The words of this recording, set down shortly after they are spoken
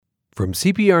From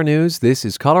CPR News, this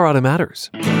is Colorado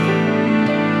Matters.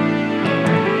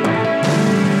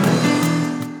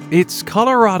 It's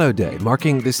Colorado Day,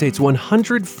 marking the state's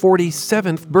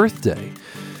 147th birthday.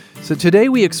 So today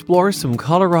we explore some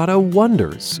Colorado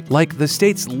wonders, like the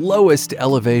state's lowest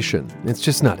elevation. It's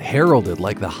just not heralded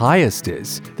like the highest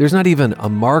is. There's not even a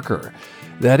marker.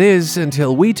 That is,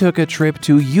 until we took a trip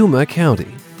to Yuma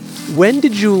County. When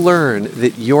did you learn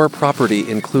that your property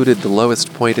included the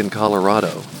lowest point in Colorado?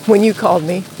 When you called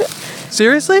me.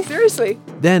 Seriously? Seriously.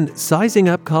 Then, sizing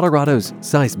up Colorado's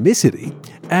seismicity,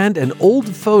 and an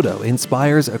old photo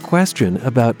inspires a question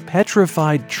about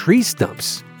petrified tree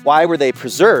stumps. Why were they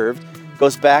preserved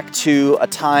goes back to a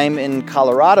time in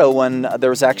Colorado when there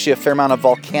was actually a fair amount of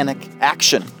volcanic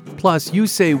action. Plus, you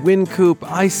say wind coop,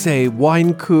 I say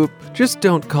wine coop. Just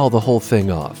don't call the whole thing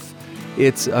off.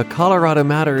 It's a Colorado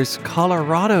Matters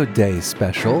Colorado Day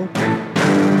special.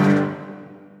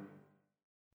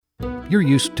 You're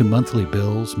used to monthly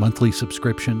bills, monthly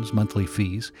subscriptions, monthly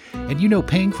fees, and you know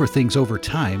paying for things over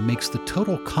time makes the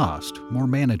total cost more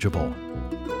manageable.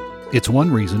 It's one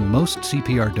reason most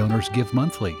CPR donors give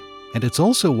monthly, and it's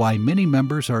also why many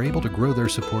members are able to grow their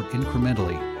support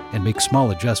incrementally and make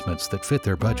small adjustments that fit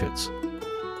their budgets.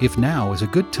 If now is a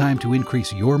good time to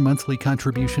increase your monthly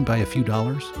contribution by a few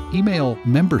dollars, email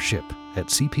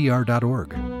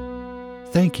membership@cpr.org.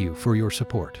 Thank you for your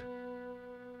support.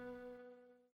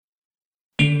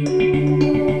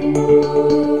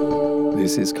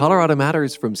 This is Colorado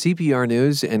Matters from CPR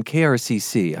News and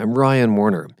KRCC. I'm Ryan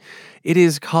Warner. It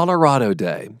is Colorado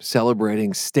Day,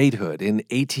 celebrating statehood in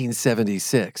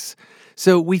 1876.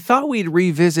 So we thought we'd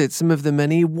revisit some of the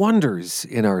many wonders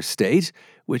in our state,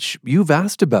 which you've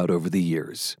asked about over the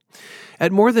years.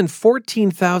 At more than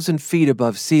 14,000 feet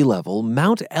above sea level,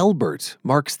 Mount Elbert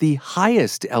marks the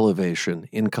highest elevation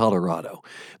in Colorado.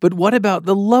 But what about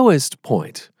the lowest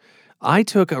point? I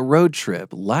took a road trip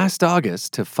last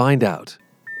August to find out.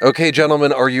 Okay,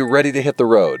 gentlemen, are you ready to hit the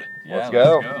road? Yeah, let's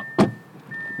go.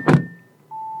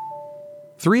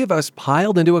 Three of us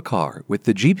piled into a car with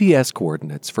the GPS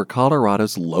coordinates for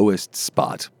Colorado's lowest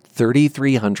spot,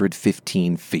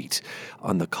 3,315 feet,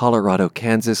 on the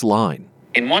Colorado-Kansas line.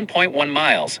 In 1.1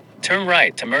 miles, turn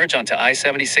right to merge onto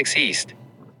I-76 East.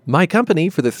 My company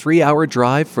for the 3-hour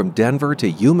drive from Denver to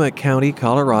Yuma County,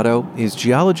 Colorado, is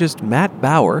geologist Matt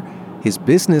Bauer. His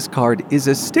business card is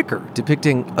a sticker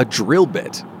depicting a drill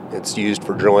bit. It's used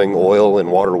for drilling oil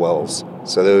and water wells.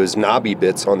 So those knobby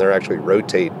bits on there actually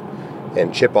rotate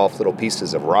and chip off little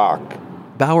pieces of rock.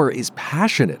 Bauer is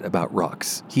passionate about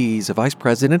rocks. He's a vice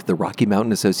president of the Rocky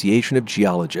Mountain Association of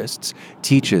Geologists,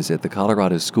 teaches at the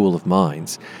Colorado School of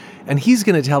Mines, and he's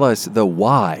going to tell us the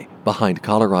why behind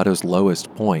Colorado's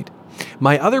lowest point.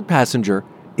 My other passenger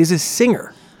is a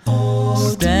singer.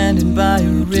 Standing by a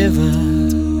river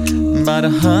about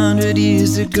 100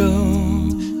 years ago,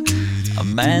 a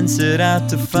man set out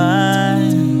to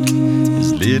find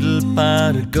his little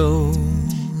pot of gold.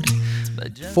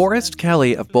 Forrest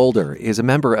Kelly of Boulder is a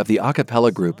member of the a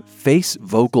cappella group Face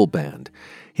Vocal Band.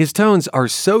 His tones are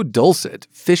so dulcet,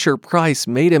 Fisher-Price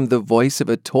made him the voice of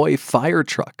a toy fire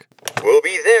truck. We'll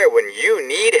be there when you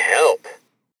need help.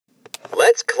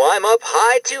 Let's climb up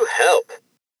high to help.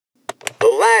 The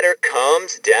ladder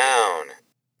comes down.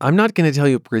 I'm not going to tell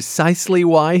you precisely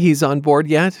why he's on board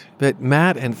yet, but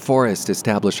Matt and Forrest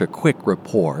establish a quick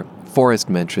rapport. Forrest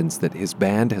mentions that his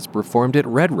band has performed at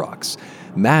Red Rocks.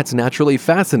 Matt's naturally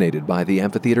fascinated by the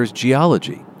amphitheater's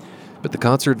geology. But the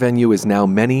concert venue is now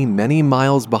many, many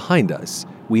miles behind us.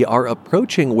 We are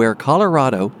approaching where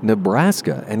Colorado,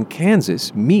 Nebraska, and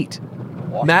Kansas meet.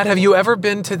 Matt, have you ever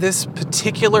been to this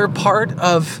particular part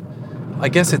of, I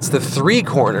guess it's the Three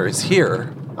Corners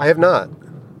here? I have not.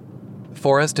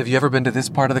 Forrest, have you ever been to this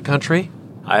part of the country?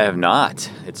 I have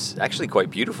not. It's actually quite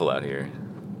beautiful out here.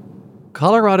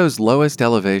 Colorado's lowest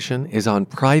elevation is on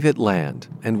private land,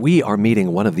 and we are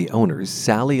meeting one of the owners,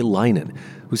 Sally Linen,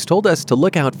 who's told us to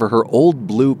look out for her old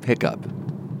blue pickup.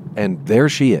 And there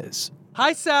she is.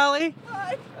 Hi, Sally.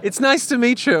 Hi. It's nice to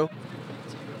meet you.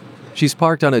 She's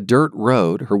parked on a dirt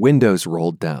road, her windows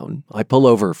rolled down. I pull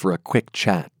over for a quick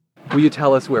chat. Will you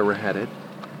tell us where we're headed?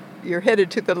 You're headed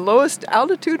to the lowest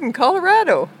altitude in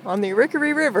Colorado on the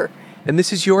Rickery River. And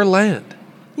this is your land?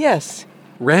 Yes.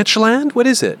 Ranch land? What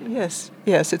is it? Yes,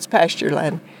 it's pasture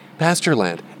land. Pasture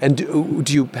land. And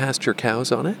do you pasture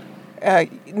cows on it?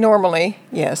 Normally,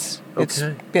 yes. Okay. It's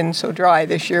been so dry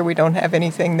this year, we don't have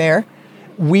anything there.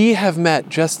 We have met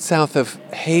just south of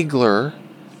Hagler,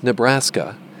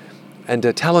 Nebraska. And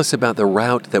tell us about the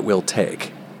route that we'll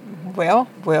take. Well,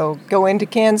 we'll go into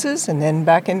Kansas and then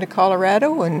back into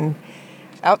Colorado and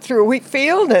out through a wheat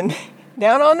field and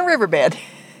down on the riverbed.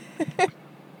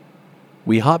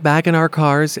 We hop back in our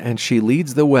cars, and she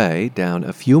leads the way down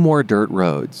a few more dirt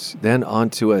roads, then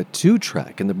onto a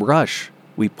 2-track in the brush.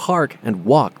 We park and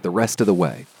walk the rest of the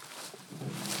way.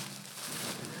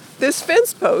 This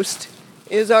fence post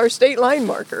is our state line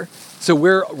marker. So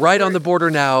we're right on the border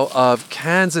now of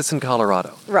Kansas and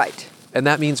Colorado. Right. And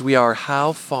that means we are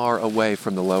how far away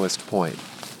from the lowest point?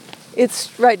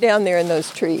 It's right down there in those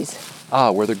trees.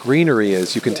 Ah, where the greenery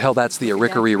is. You can tell that's the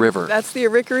Arickaree River. That's the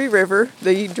Arickaree River,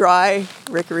 the dry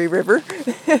Arickaree River.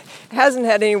 Hasn't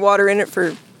had any water in it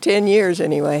for 10 years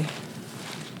anyway.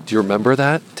 Do you remember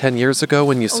that 10 years ago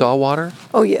when you saw water?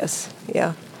 Oh, yes.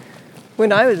 Yeah.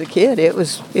 When I was a kid, it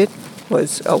was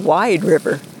a wide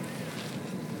river.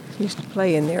 Used to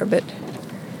play in there, but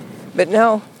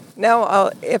now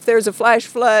if there's a flash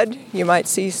flood, you might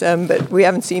see some, but we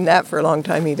haven't seen that for a long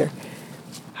time either.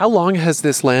 How long has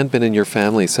this land been in your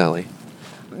family, Sally?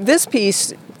 This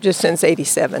piece just since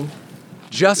 87.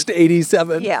 Just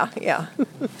 87? Yeah.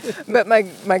 But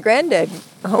my granddad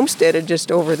homesteaded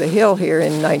just over the hill here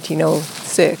in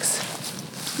 1906.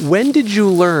 When did you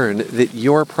learn that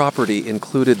your property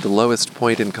included the lowest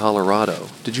point in Colorado?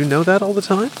 Did you know that all the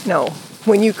time? No,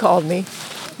 when you called me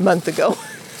a month ago.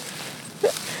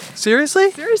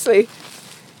 Seriously? Seriously.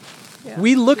 Yeah,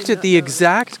 we looked at the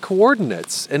exact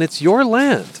coordinates, and it's your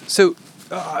land. So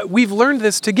we've learned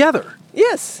this together.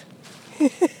 Yes.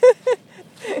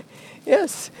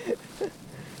 Yes.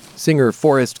 Singer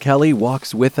Forrest Kelly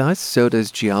walks with us, so does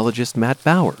geologist Matt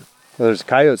Bauer. Well, there's a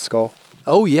coyote skull.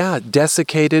 Oh yeah,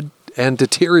 desiccated and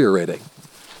deteriorating.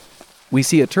 We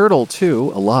see a turtle,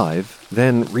 too, alive,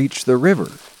 then reach the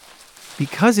river.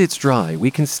 Because it's dry,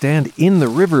 we can stand in the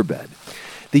riverbed.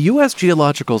 The U.S.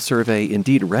 Geological Survey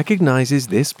indeed recognizes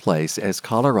this place as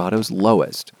Colorado's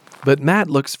lowest. But Matt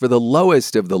looks for the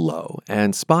lowest of the low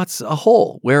and spots a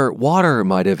hole where water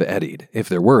might have eddied, if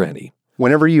there were any.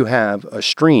 Whenever you have a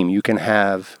stream, you can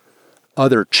have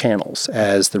other channels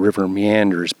as the river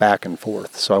meanders back and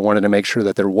forth. So I wanted to make sure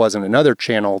that there wasn't another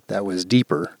channel that was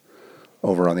deeper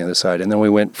over on the other side. And then we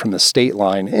went from the state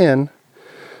line in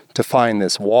to find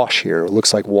this wash here. It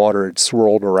looks like water had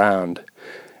swirled around.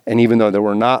 And even though they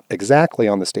were not exactly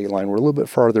on the state line, we're a little bit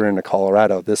farther into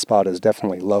Colorado. This spot is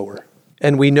definitely lower.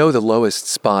 And we know the lowest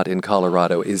spot in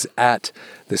Colorado is at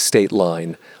the state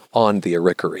line on the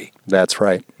Arickaree. That's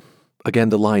right. Again,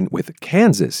 the line with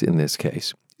Kansas in this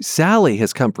case. Sally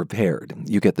has come prepared.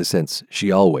 You get the sense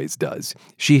she always does.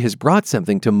 She has brought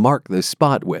something to mark the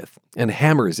spot with and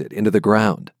hammers it into the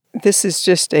ground. This is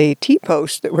just a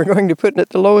T-post that we're going to put at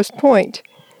the lowest point.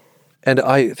 And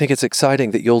I think it's exciting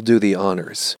that you'll do the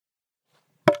honors.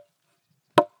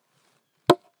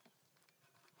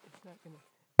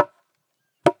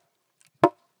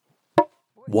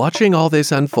 Watching all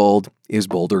this unfold is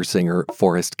Boulder singer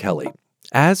Forrest Kelly.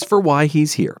 As for why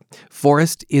he's here,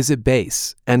 Forrest is a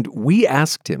bass, and we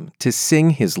asked him to sing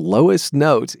his lowest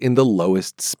note in the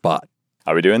lowest spot.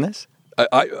 Are we doing this?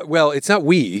 Well, it's not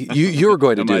we. You're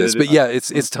going to do this, but yeah,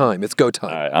 it's time. It's go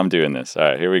time. All right, I'm doing this. All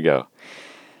right, here we go.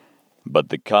 But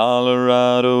the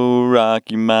Colorado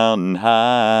Rocky Mountain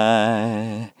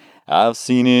High, I've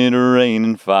seen it rain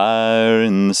and fire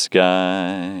in the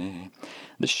sky.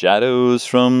 The shadows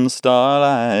from the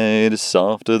starlight is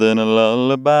softer than a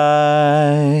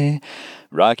lullaby.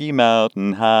 Rocky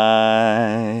Mountain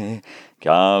High,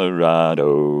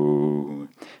 Colorado.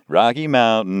 Rocky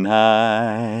Mountain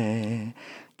High,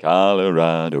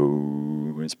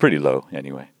 Colorado. It's pretty low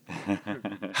anyway.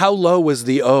 How low was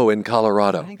the O in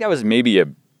Colorado? I think that was maybe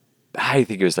I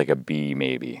think it was like a B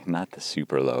maybe. Not the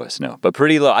super lowest note, but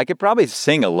pretty low. I could probably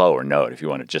sing a lower note if you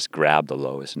want to just grab the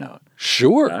lowest note.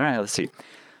 Sure. All right, let's see.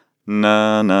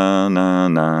 Na, na, na,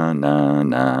 na, na,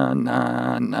 na,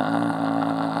 na,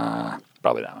 na.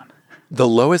 Probably that one. The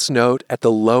lowest note at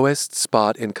the lowest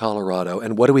spot in Colorado.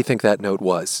 And what do we think that note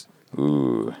was?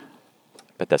 Ooh,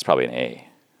 but that's probably an A.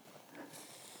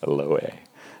 A low A.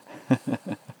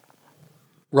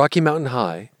 Rocky Mountain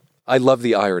High. I love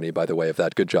the irony, by the way, of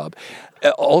that. Good job.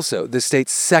 Also, the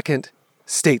state's second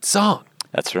state song.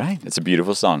 That's right. It's a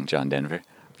beautiful song, John Denver.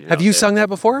 Have you sung that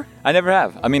before? I never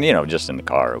have. I mean, just in the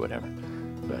car or whatever,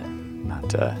 but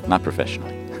not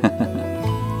professionally.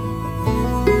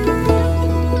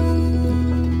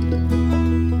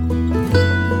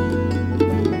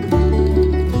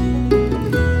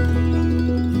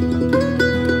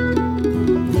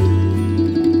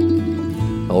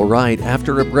 All right,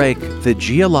 after a break, the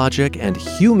geologic and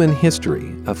human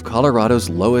history of Colorado's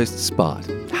lowest spot.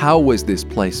 How was this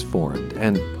place formed,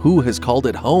 and who has called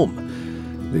it home?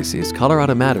 This is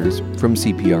Colorado Matters from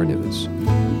CPR News.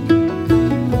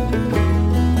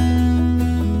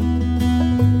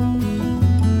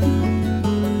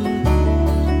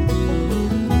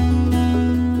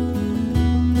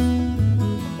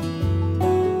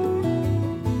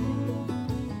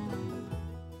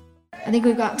 I think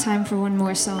we've got time for one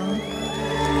more song.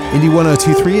 Indy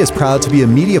 1023 is proud to be a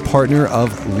media partner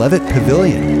of Levitt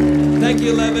Pavilion. Thank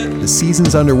you, Levitt. The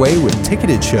season's underway with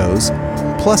ticketed shows,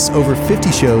 plus over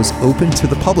 50 shows open to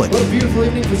the public. What a beautiful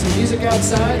evening for some music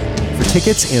outside. For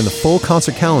tickets and the full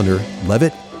concert calendar,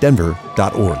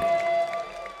 levittdenver.org.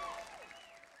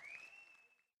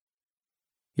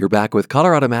 You're back with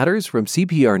Colorado Matters from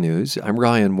CPR News. I'm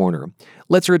Ryan Warner.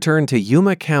 Let's return to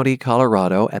Yuma County,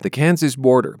 Colorado, at the Kansas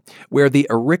border, where the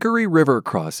Arickaree River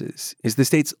crosses is the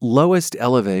state's lowest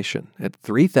elevation at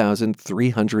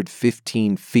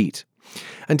 3,315 feet.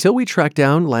 Until we tracked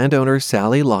down landowner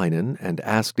Sally Linen and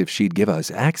asked if she'd give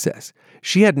us access,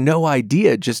 she had no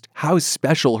idea just how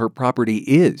special her property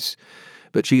is.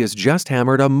 But she has just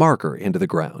hammered a marker into the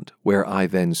ground, where I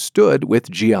then stood with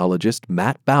geologist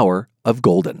Matt Bauer of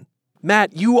Golden.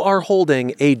 Matt, you are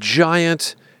holding a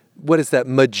giant, what is that,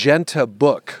 magenta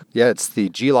book? Yeah, it's the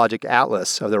Geologic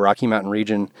Atlas of the Rocky Mountain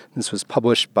region. This was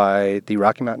published by the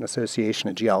Rocky Mountain Association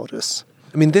of Geologists.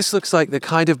 I mean, this looks like the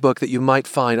kind of book that you might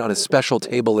find on a special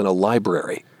table in a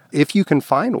library. If you can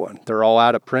find one. They're all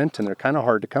out of print and they're kind of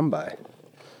hard to come by.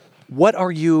 What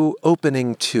are you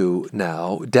opening to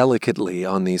now, delicately,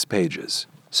 on these pages?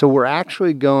 So we're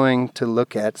actually going to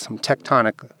look at some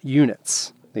tectonic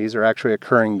units. These are actually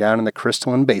occurring down in the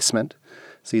crystalline basement.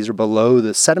 So these are below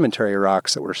the sedimentary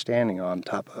rocks that we're standing on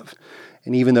top of.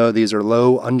 And even though these are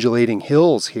low undulating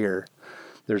hills here,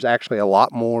 there's actually a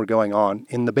lot more going on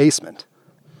in the basement.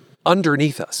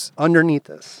 Underneath us? Underneath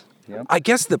us, yep. I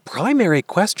guess the primary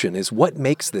question is, what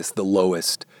makes this the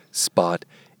lowest spot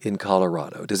in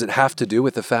Colorado? Does it have to do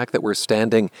with the fact that we're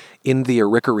standing in the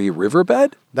Arickaree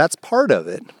riverbed? That's part of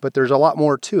it, but there's a lot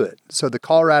more to it. So the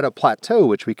Colorado Plateau,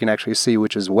 which we can actually see,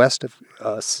 which is west of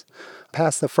us,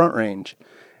 past the Front Range,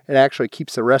 it actually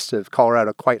keeps the rest of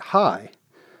Colorado quite high.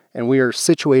 And we are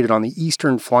situated on the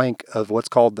eastern flank of what's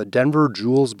called the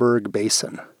Denver-Julesburg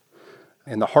Basin.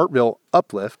 And the Hartville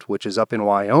Uplift, which is up in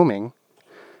Wyoming,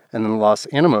 and then the Los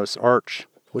Alamos Arch,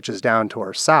 which is down to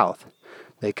our south,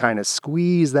 they kind of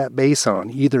squeeze that basin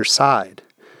on either side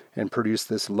and produce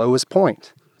this lowest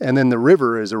point. And then the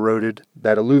river has eroded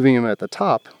that alluvium at the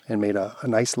top and made a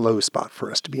nice low spot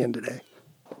for us to be in today.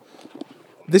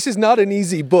 This is not an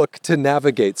easy book to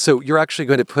navigate, so you're actually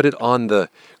going to put it on the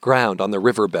ground, on the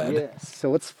riverbed. Yes,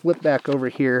 so let's flip back over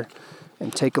here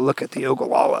and take a look at the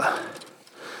Ogallala.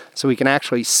 So we can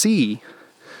actually see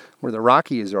where the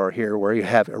Rockies are here, where you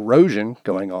have erosion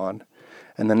going on,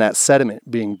 and then that sediment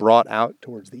being brought out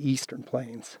towards the eastern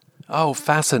plains. Oh,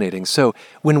 fascinating. So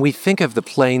when we think of the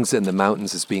plains and the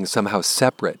mountains as being somehow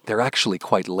separate, they're actually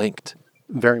quite linked.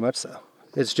 Very much so.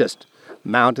 It's just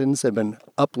mountains have been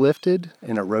uplifted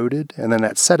and eroded, and then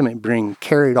that sediment being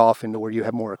carried off into where you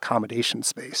have more accommodation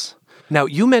space. Now,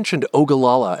 you mentioned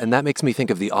Ogallala, and that makes me think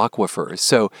of the aquifers.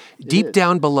 So deep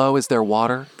down below, is there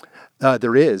water?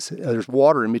 There is. There's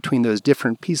water in between those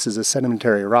different pieces of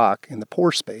sedimentary rock in the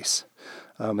pore space.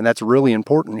 And that's really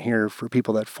important here for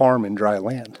people that farm in dry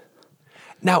land.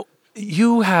 Now,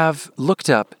 you have looked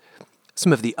up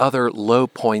some of the other low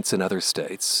points in other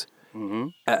states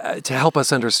to help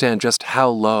us understand just how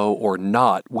low or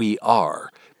not we are.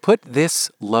 Put this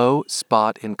low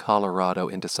spot in Colorado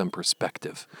into some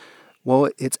perspective. Well,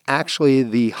 it's actually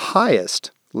the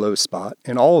highest low spot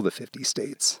in all of the 50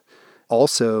 states.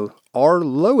 Also, our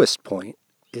lowest point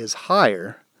is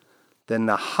higher than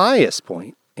the highest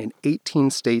point in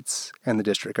 18 states and the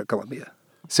District of Columbia.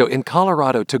 So in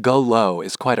Colorado, to go low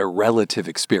is quite a relative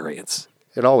experience.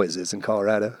 It always is in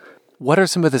Colorado. What are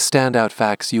some of the standout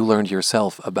facts you learned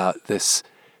yourself about this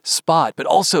spot, but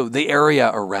also the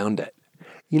area around it?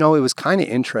 You know, it was kind of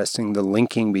interesting, the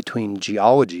linking between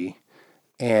geology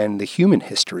and the human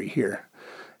history here.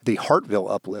 The Hartville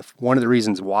Uplift, one of the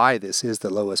reasons why this is the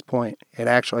lowest point, it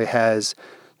actually has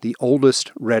the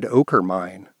oldest red ochre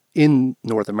mine in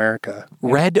North America.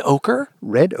 Red ochre?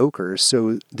 Red ochre.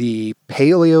 So the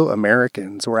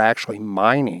Paleo-Americans were actually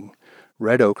mining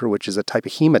red ochre, which is a type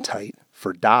of hematite,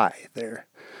 for dye there.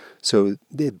 So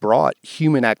it brought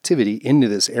human activity into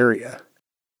this area.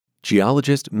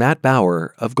 Geologist Matt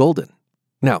Bauer of Golden.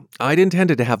 Now, I'd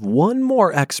intended to have one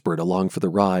more expert along for the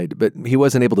ride, but he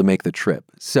wasn't able to make the trip.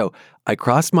 So I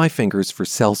crossed my fingers for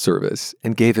cell service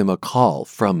and gave him a call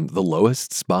from the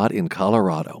lowest spot in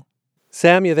Colorado.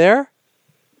 Sam, you there?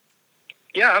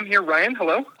 Yeah, I'm here, Ryan.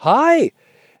 Hello. Hi.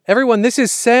 Everyone, this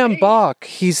is Sam Bach.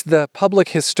 He's the public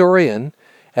historian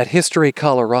at History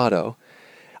Colorado.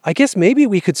 I guess maybe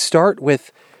we could start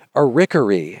with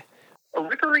Arickaree.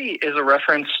 Arickaree is a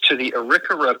reference to the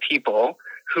Arikara people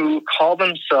who call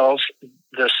themselves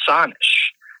the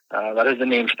Sanish. That is the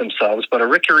name for themselves. But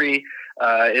Arickaree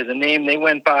is a name they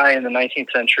went by in the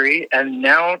 19th century. And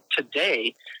now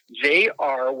today, they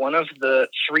are one of the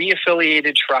 3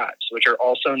 affiliated tribes, which are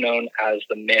also known as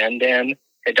the Mandan,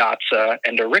 Hidatsa,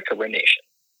 and Arikara Nation.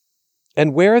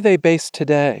 And where are they based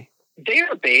today? They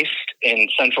are based in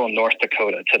central North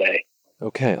Dakota today.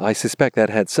 Okay, I suspect that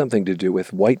had something to do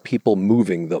with white people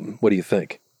moving them. What do you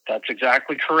think? That's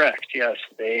exactly correct, yes.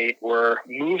 They were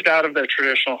moved out of their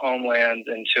traditional homelands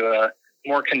into a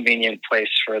more convenient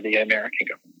place for the American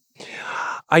government.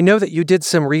 I know that you did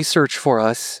some research for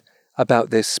us about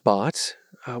this spot.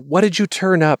 What did you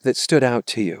turn up that stood out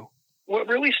to you? What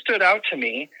really stood out to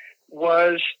me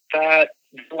was that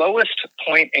the lowest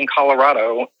point in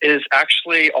Colorado is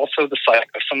actually also the site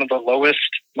of some of the lowest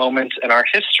moments in our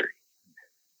history.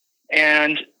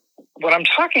 And what I'm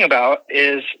talking about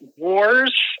is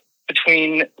wars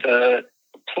between the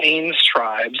Plains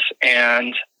tribes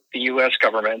and the U.S.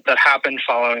 government that happened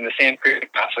following the Sand Creek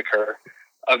Massacre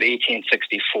of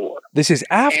 1864. This is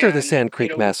after the Sand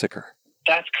Creek Massacre.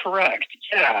 That's correct.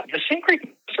 Yeah, the Sand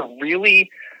Creek Massacre really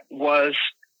was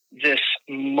this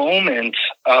moment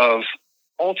of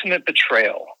ultimate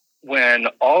betrayal when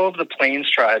all of the Plains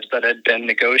tribes that had been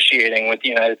negotiating with the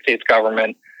United States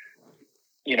government,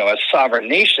 as sovereign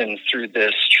nations through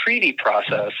this treaty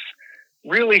process,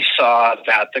 really saw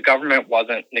that the government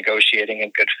wasn't negotiating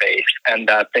in good faith and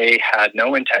that they had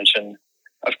no intention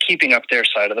of keeping up their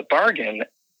side of the bargain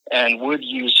and would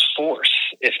use force,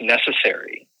 if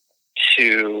necessary,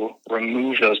 to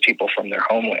remove those people from their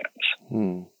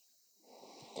homelands.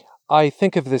 I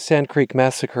think of the Sand Creek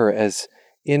Massacre as,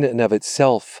 in and of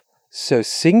itself, so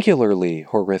singularly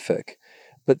horrific,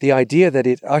 but the idea that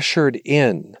it ushered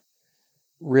in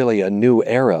really a new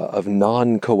era of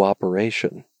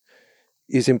non-cooperation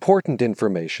is important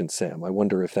information, Sam. I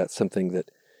wonder if that's something that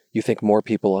you think more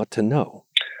people ought to know.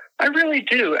 I really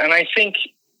do. And I think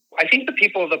the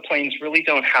people of the Plains really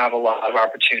don't have a lot of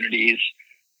opportunities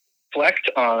to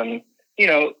reflect on,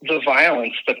 the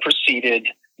violence that preceded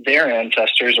their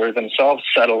ancestors or themselves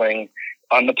settling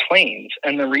on the Plains.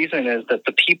 And the reason is that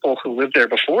the people who lived there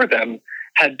before them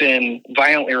had been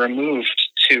violently removed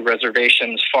to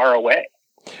reservations far away.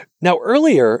 Now,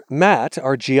 earlier, Matt,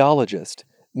 our geologist,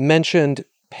 mentioned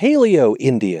Paleo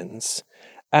Indians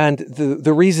and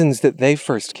the reasons that they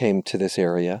first came to this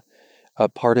area.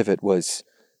 Part of it was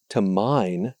to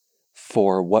mine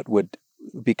for what would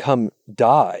become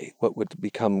dye, what would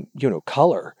become,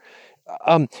 color.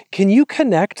 Can you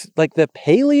connect like the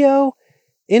Paleo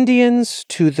Indians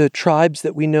to the tribes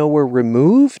that we know were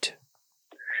removed?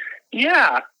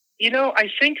 Yeah. I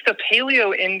think the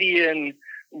Paleo Indian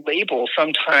label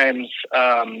sometimes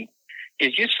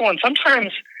is useful, and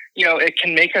sometimes, it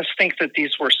can make us think that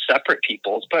these were separate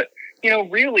peoples. But,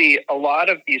 really, a lot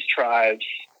of these tribes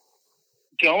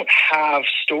don't have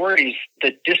stories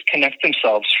that disconnect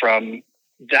themselves from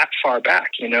that far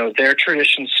back. Their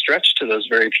traditions stretch to those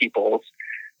very peoples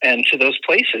and to those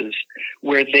places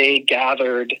where they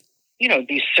gathered,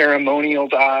 these ceremonial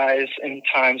dyes in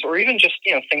times, or even just,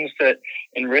 things that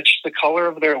enriched the color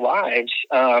of their lives.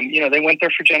 They went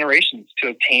there for generations to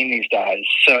obtain these dyes.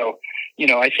 So,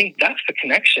 I think that's the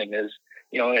connection is,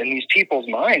 in these people's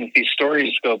minds, these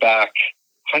stories go back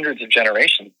hundreds of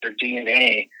generations. Their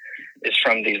DNA is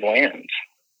from these lands.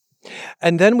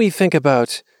 And then we think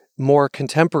about more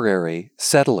contemporary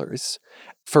settlers,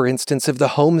 for instance, of the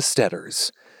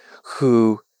homesteaders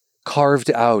who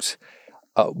carved out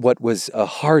what was a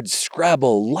hard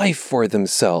scrabble life for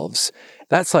themselves.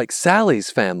 That's like Sally's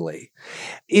family.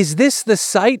 Is this the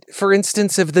site, for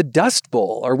instance, of the Dust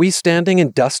Bowl? Are we standing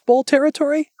in Dust Bowl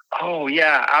territory? Oh,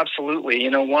 yeah, absolutely.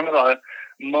 One of the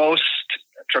most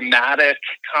dramatic,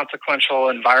 consequential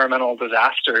environmental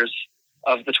disasters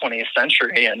of the 20th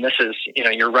century, and this is,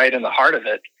 you're right in the heart of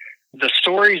it. The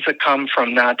stories that come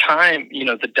from that time,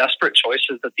 the desperate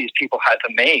choices that these people had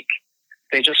to make,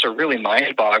 they just are really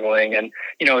mind-boggling. And,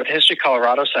 at the History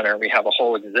Colorado Center, we have a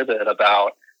whole exhibit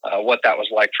about what that was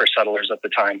like for settlers at the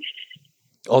time.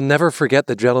 I'll never forget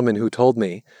the gentleman who told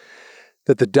me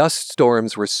that the dust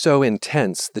storms were so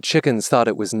intense, the chickens thought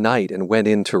it was night and went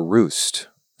in to roost.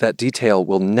 That detail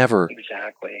will never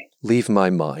leave my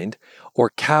mind.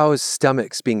 Or cows'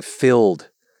 stomachs being filled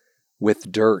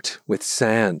with dirt, with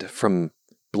sand from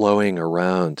blowing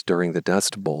around during the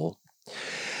Dust Bowl.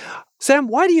 Sam,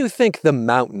 why do you think the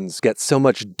mountains get so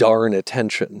much darn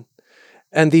attention?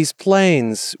 And these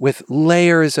plains with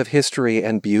layers of history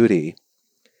and beauty,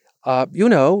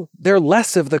 they're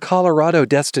less of the Colorado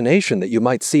destination that you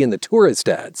might see in the tourist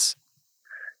ads.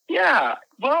 Yeah,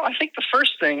 well, I think the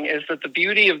first thing is that the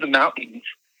beauty of the mountains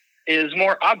is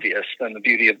more obvious than the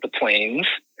beauty of the plains.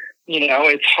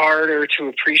 it's harder to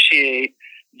appreciate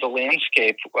the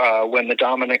landscape when the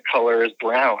dominant color is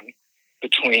brown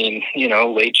between,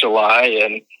 late July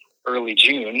and early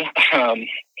June,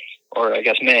 or I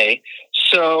guess May.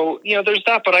 So, there's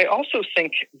that. But I also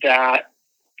think that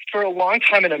for a long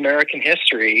time in American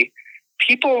history,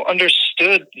 people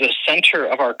understood the center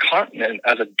of our continent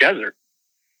as a desert,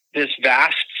 this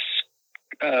vast,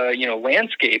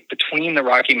 landscape between the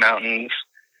Rocky Mountains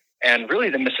and really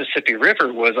the Mississippi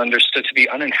River was understood to be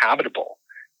uninhabitable.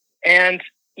 And,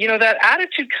 that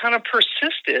attitude kind of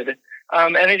persisted,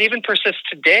 and it even persists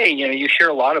today. You hear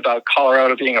a lot about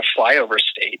Colorado being a flyover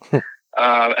state. And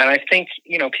I think,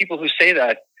 people who say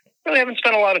that really haven't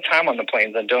spent a lot of time on the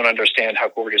plains and don't understand how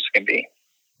gorgeous it can be.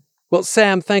 Well,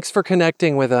 Sam, thanks for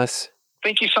connecting with us.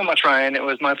 Thank you so much, Ryan. It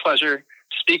was my pleasure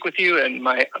to speak with you and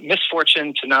my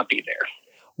misfortune to not be there.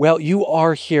 Well, you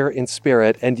are here in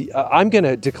spirit, and I'm going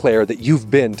to declare that you've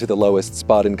been to the lowest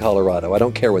spot in Colorado. I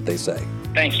don't care what they say.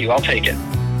 Thank you. I'll take it.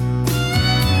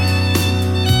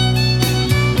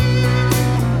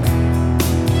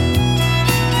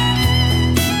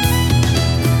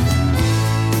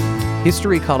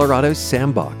 History Colorado's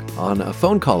Sam Bach on a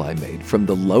phone call I made from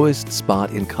the lowest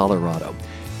spot in Colorado,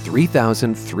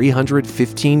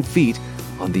 3,315 feet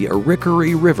on the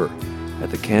Arickaree River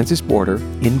at the Kansas border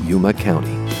in Yuma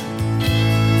County.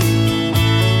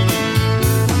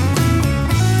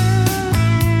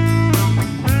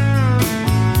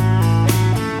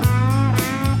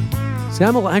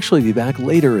 Sam will actually be back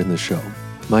later in the show.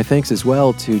 My thanks as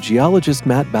well to geologist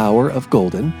Matt Bauer of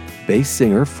Golden, bass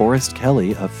singer Forrest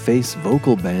Kelly of Face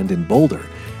Vocal Band in Boulder,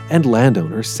 and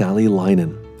landowner Sally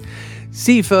Linen.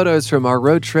 See photos from our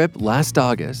road trip last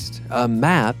August, a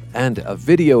map, and a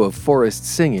video of Forrest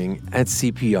singing at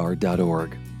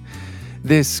CPR.org.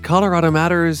 This Colorado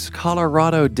Matters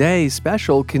Colorado Day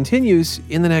special continues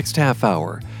in the next half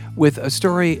hour with a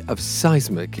story of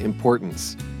seismic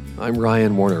importance. I'm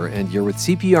Ryan Warner, and you're with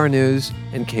CPR News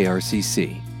and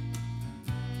KRCC.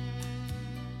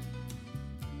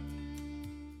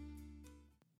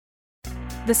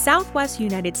 The Southwest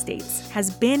United States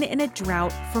has been in a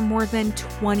drought for more than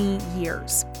 20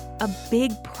 years, a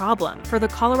big problem for the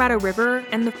Colorado River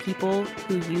and the people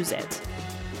who use it.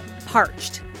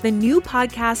 Parched, the new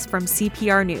podcast from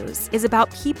CPR News, is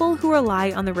about people who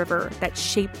rely on the river that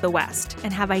shape the West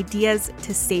and have ideas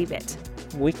to save it.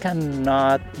 We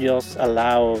cannot just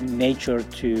allow nature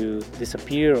to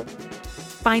disappear.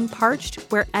 Find Parched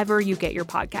wherever you get your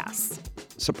podcasts.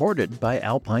 Supported by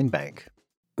Alpine Bank.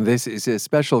 This is a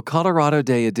special Colorado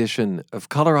Day edition of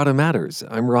Colorado Matters.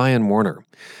 I'm Ryan Warner.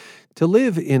 To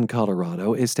live in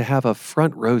Colorado is to have a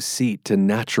front row seat to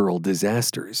natural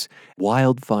disasters,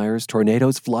 wildfires,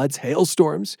 tornadoes, floods,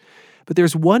 hailstorms. But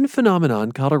there's one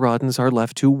phenomenon Coloradans are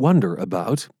left to wonder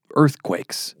about: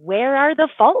 earthquakes. Where are the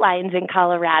fault lines in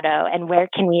Colorado, and where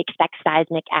can we expect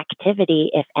seismic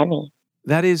activity, if any?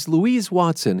 That is Louise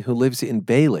Watson, who lives in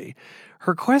Bailey.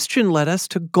 Her question led us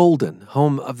to Golden,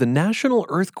 home of the National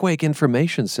Earthquake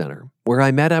Information Center, where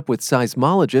I met up with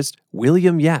seismologist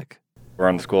William Yeck. We're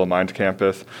on the School of Mines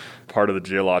campus, part of the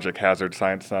Geologic Hazard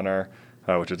Science Center,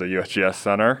 which is a USGS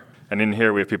center. And in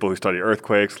here, we have people who study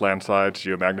earthquakes, landslides,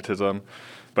 geomagnetism.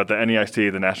 But the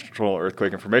NEIC, the National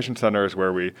Earthquake Information Center, is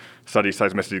where we study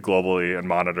seismicity globally and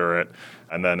monitor it.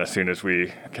 And then as soon as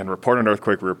we can report an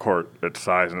earthquake, we report its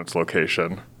size and its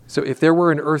location. So if there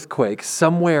were an earthquake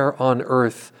somewhere on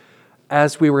Earth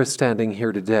as we were standing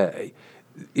here today,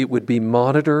 it would be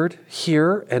monitored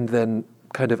here and then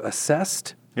kind of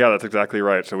assessed? Yeah, that's exactly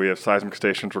right. So we have seismic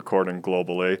stations recording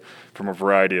globally from a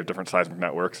variety of different seismic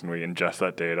networks, and we ingest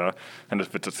that data. And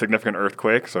if it's a significant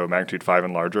earthquake, so magnitude 5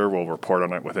 and larger, we'll report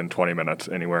on it within 20 minutes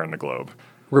anywhere in the globe.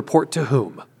 Report to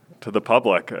whom? To the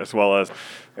public, as well as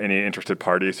any interested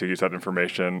parties who use that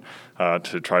information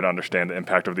to try to understand the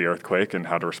impact of the earthquake and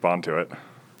how to respond to it.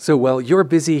 So while you're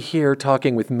busy here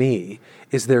talking with me,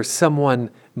 is there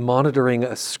someone monitoring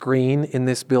a screen in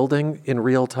this building in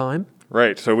real time?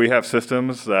 Right. So we have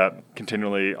systems that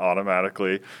continually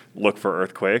automatically look for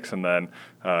earthquakes, and then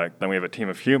we have a team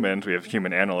of humans. We have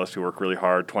human analysts who work really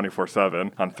hard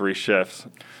 24/7 on 3 shifts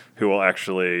who will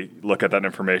actually look at that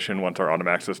information once our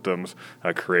automatic systems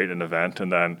create an event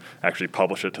and then actually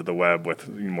publish it to the web with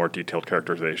more detailed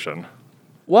characterization.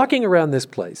 Walking around this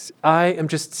place, I am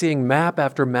just seeing map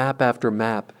after map after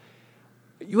map,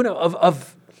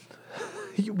 of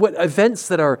what events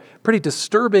that are pretty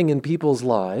disturbing in people's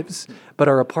lives, but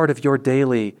are a part of your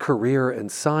daily career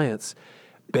and science.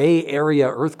 Bay Area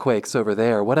earthquakes over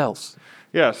there. What else?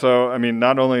 Yeah, so I mean,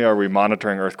 not only are we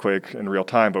monitoring earthquake in real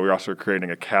time, but we're also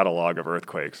creating a catalog of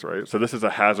earthquakes, right? So this is a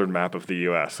hazard map of the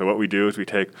U.S. So what we do is we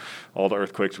take all the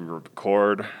earthquakes we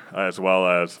record, as well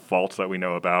as faults that we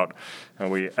know about, and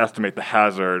we estimate the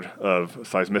hazard of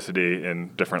seismicity in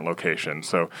different locations.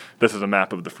 So this is a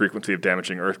map of the frequency of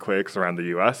damaging earthquakes around the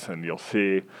U.S., and you'll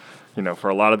see, for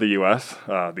a lot of the U.S.,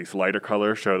 these lighter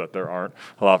colors show that there aren't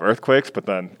a lot of earthquakes, but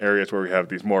then areas where we have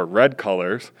these more red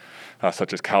colors,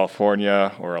 such as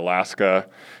California or Alaska,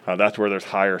 that's where there's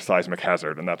higher seismic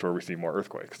hazard, and that's where we see more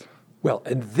earthquakes. Well,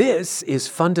 and this is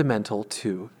fundamental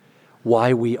to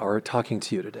why we are talking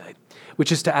to you today,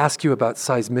 which is to ask you about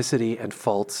seismicity and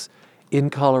faults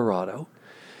in Colorado.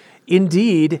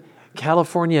 Indeed,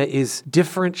 California is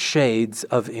different shades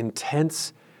of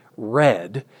intense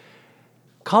red.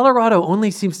 Colorado only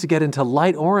seems to get into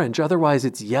light orange. Otherwise,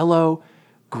 it's yellow,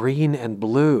 green, and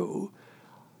blue.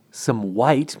 Some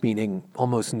white, meaning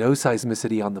almost no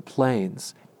seismicity on the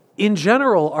plains. In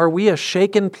general, are we a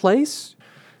shaken place?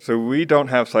 So we don't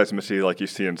have seismicity like you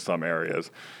see in some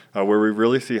areas. Where we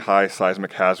really see high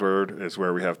seismic hazard is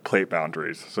where we have plate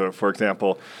boundaries. So, for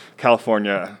example,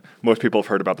 California, most people have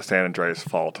heard about the San Andreas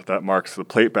Fault. That marks the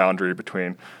plate boundary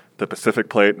between the Pacific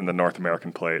Plate and the North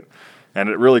American Plate. And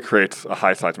it really creates a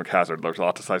high seismic hazard. There's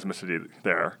lots of seismicity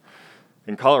there.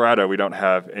 In Colorado, we don't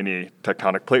have any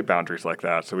tectonic plate boundaries like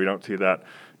that, so we don't see that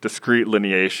discrete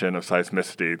lineation of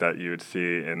seismicity that you would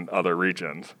see in other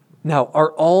regions. Now,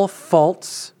 are all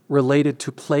faults related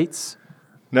to plates?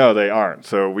 No, they aren't.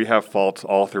 So we have faults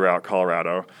all throughout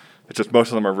Colorado. It's just most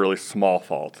of them are really small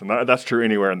faults, and that's true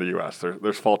anywhere in the U.S.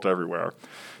 There's faults everywhere.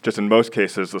 Just in most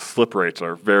cases, the slip rates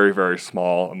are very, very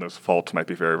small, and those faults might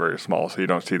be very, very small, so you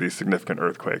don't see these significant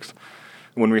earthquakes.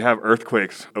 When we have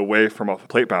earthquakes away from a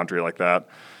plate boundary like that,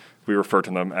 we refer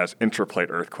to them as intraplate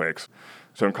earthquakes.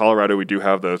 So in Colorado, we do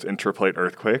have those intraplate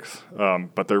earthquakes,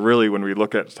 but they're really, when we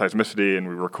look at seismicity and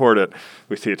we record it,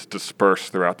 we see it's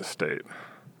dispersed throughout the state.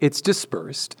 It's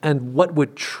dispersed. And what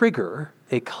would trigger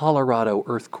a Colorado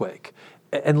earthquake?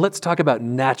 And let's talk about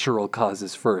natural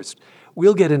causes first.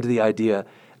 We'll get into the idea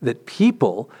that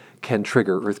people can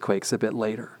trigger earthquakes a bit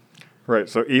later. Right,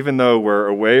 so even though we're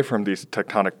away from these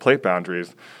tectonic plate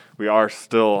boundaries, we are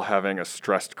still having a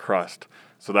stressed crust.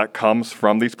 So that comes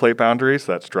from these plate boundaries.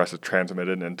 That stress is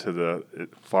transmitted into the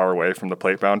far away from the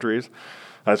plate boundaries,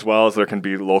 as well as there can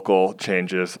be local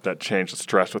changes that change the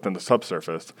stress within the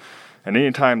subsurface. And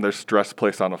anytime there's stress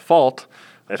placed on a fault,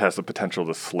 it has the potential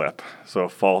to slip. So a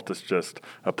fault is just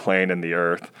a plane in the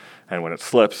earth, and when it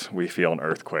slips, we feel an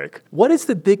earthquake. What is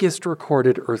the biggest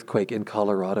recorded earthquake in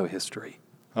Colorado history?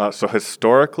 So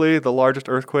historically, the largest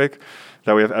earthquake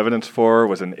that we have evidence for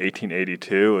was in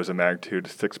 1882. It was a magnitude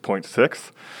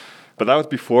 6.6. But that was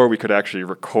before we could actually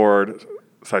record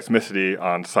seismicity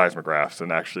on seismographs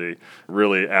and actually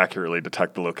really accurately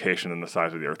detect the location and the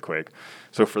size of the earthquake.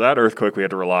 So for that earthquake, we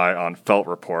had to rely on felt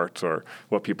reports, or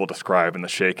what people describe in the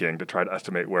shaking, to try to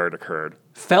estimate where it occurred.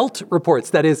 Felt reports,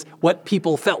 that is, what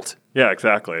people felt. Yeah,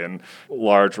 exactly. And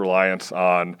large reliance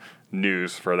on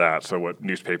news for that, so what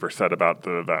newspapers said about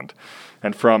the event.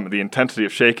 And from the intensity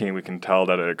of shaking, we can tell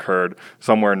that it occurred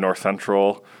somewhere in north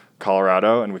central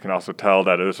Colorado, and we can also tell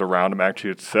that it was around a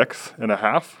magnitude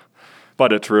 6.5.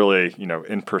 But it's really,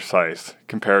 imprecise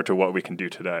compared to what we can do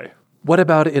today. What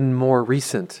about in more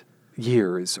recent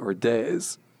years or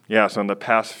days? Yeah, so in the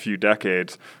past few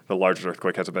decades, the largest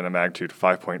earthquake has been a magnitude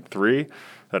 5.3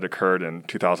 that occurred in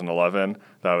 2011.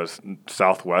 That was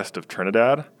southwest of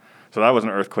Trinidad. So that was an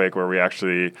earthquake where we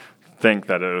actually think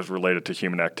that it was related to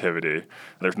human activity.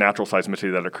 There's natural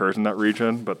seismicity that occurs in that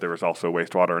region, but there was also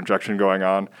wastewater injection going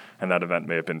on, and that event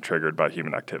may have been triggered by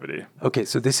human activity. Okay,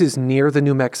 so this is near the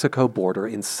New Mexico border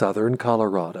in southern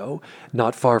Colorado,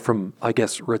 not far from, I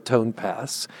guess, Raton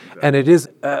Pass. Exactly. And it is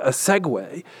a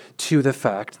segue to the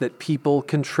fact that people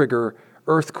can trigger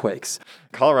earthquakes.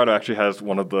 Colorado actually has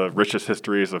one of the richest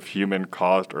histories of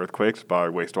human-caused earthquakes by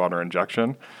wastewater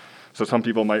injection. So some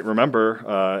people might remember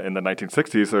in the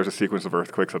 1960s, there's a sequence of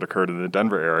earthquakes that occurred in the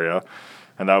Denver area,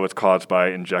 and that was caused by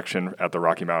injection at the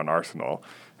Rocky Mountain Arsenal.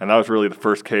 And that was really the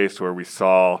first case where we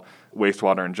saw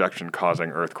wastewater injection causing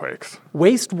earthquakes.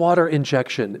 Wastewater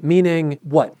injection, meaning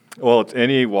what? Well, it's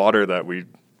any water that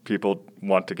people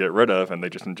want to get rid of, and they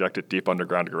just inject it deep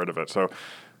underground to get rid of it. So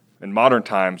in modern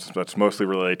times, that's mostly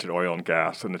related to oil and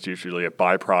gas, and it's usually a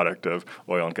byproduct of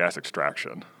oil and gas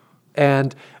extraction.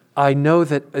 And I know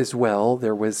that as well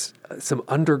there was some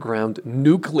underground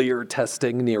nuclear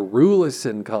testing near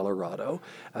Rulison, Colorado,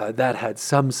 that had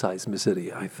some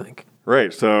seismicity, I think.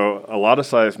 Right. So a lot of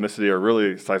seismicity, or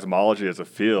really seismology as a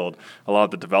field, a lot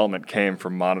of the development came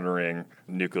from monitoring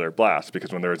nuclear blasts,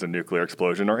 because when there is a nuclear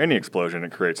explosion or any explosion,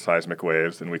 it creates seismic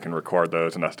waves, and we can record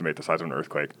those and estimate the size of an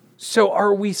earthquake. So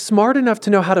are we smart enough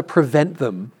to know how to prevent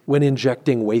them when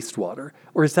injecting wastewater?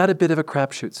 Or is that a bit of a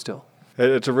crapshoot still?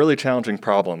 It's a really challenging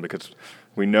problem because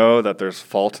we know that there's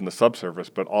faults in the subsurface,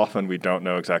 but often we don't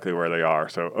know exactly where they are.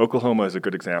 So Oklahoma is a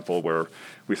good example where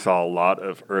we saw a lot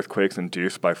of earthquakes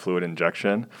induced by fluid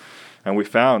injection. And we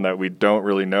found that we don't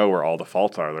really know where all the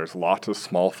faults are. There's lots of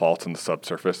small faults in the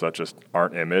subsurface that just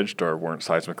aren't imaged or weren't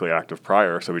seismically active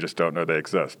prior, so we just don't know they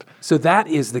exist. So that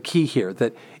is the key here,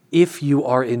 that if you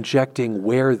are injecting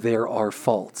where there are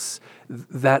faults,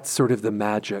 that's sort of the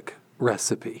magic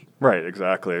recipe. Right,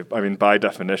 exactly. I mean, by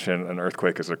definition, an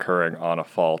earthquake is occurring on a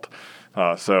fault.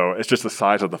 So it's just the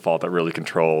size of the fault that really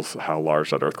controls how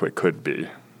large that earthquake could be.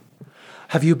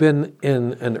 Have you been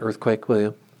in an earthquake,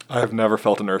 William? I've never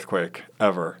felt an earthquake,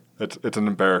 ever. It's an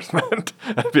embarrassment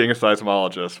being a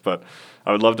seismologist, but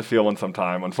I would love to feel one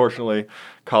sometime. Unfortunately,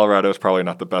 Colorado is probably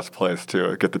not the best place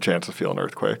to get the chance to feel an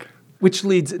earthquake. Which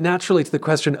leads naturally to the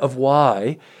question of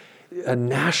why a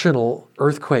national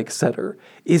earthquake center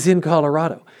is in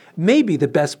Colorado. Maybe the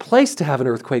best place to have an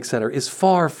earthquake center is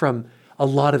far from a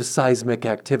lot of seismic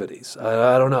activities.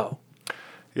 I don't know.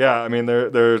 Yeah, I mean,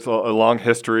 there's a long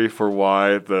history for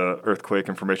why the Earthquake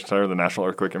Information Center, the National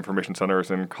Earthquake Information Center, is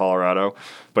in Colorado.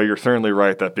 But you're certainly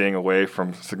right that being away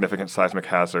from significant seismic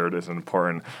hazard is an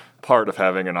important part of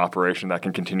having an operation that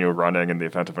can continue running in the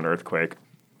event of an earthquake.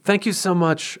 Thank you so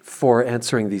much for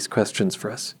answering these questions for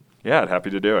us. Yeah, happy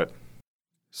to do it.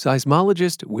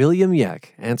 Seismologist William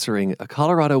Yeck answering a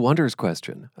Colorado Wonders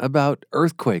question about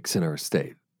earthquakes in our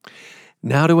state.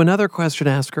 Now to another question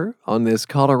asker on this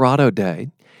Colorado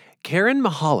Day. Karen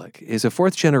Mahalik is a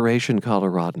fourth-generation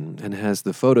Coloradan and has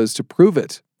the photos to prove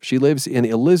it. She lives in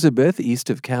Elizabeth, east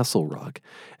of Castle Rock,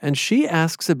 and she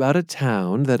asks about a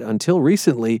town that until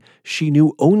recently she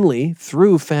knew only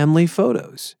through family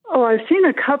photos. Oh, I've seen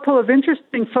a couple of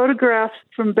interesting photographs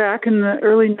from back in the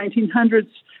early 1900s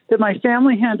that my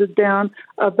family handed down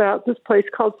about this place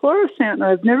called Florissant.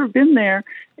 I've never been there,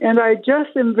 and I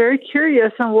just am very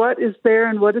curious on what is there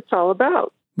and what it's all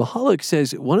about. Mahalik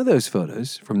says one of those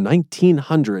photos from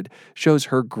 1900 shows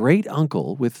her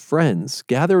great-uncle with friends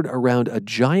gathered around a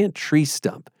giant tree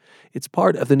stump. It's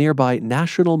part of the nearby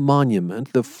national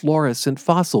monument, the Florissant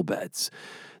Fossil Beds.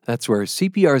 That's where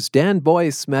CPR's Dan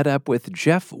Boyce met up with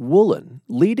Jeff Woolen,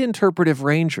 lead interpretive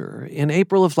ranger, in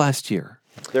April of last year.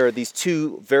 There are these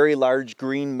two very large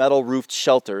green metal-roofed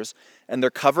shelters, and they're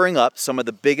covering up some of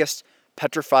the biggest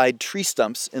petrified tree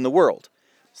stumps in the world.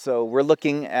 So we're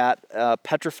looking at a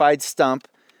petrified stump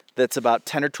that's about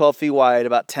 10 or 12 feet wide,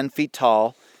 about 10 feet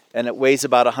tall, and it weighs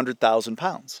about 100,000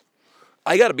 pounds.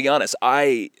 I got to be honest,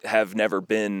 I have never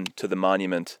been to the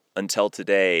monument until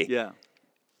today. Yeah.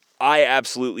 I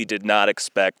absolutely did not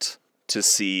expect to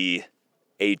see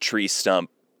a tree stump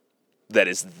that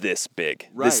is this big.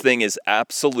 Right. This thing is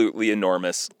absolutely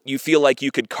enormous. You feel like you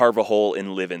could carve a hole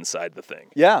and live inside the thing.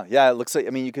 Yeah, it looks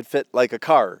like, you could fit like a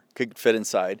car could fit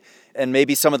inside. And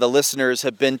maybe some of the listeners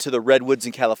have been to the redwoods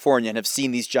in California and have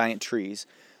seen these giant trees.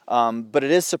 But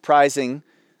it is surprising,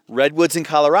 redwoods in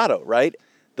Colorado, right?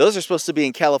 Those are supposed to be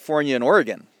in California and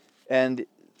Oregon. And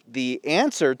the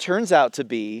answer turns out to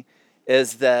be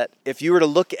is that if you were to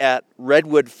look at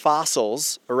redwood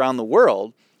fossils around the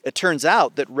world, it turns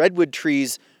out that redwood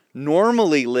trees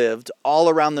normally lived all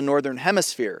around the northern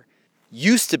hemisphere.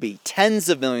 Used to be tens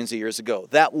of millions of years ago.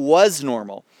 That was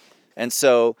normal. And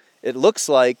so it looks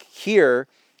like here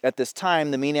at this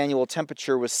time, the mean annual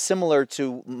temperature was similar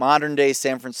to modern day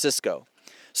San Francisco.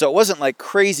 So it wasn't like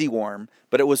crazy warm,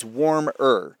 but it was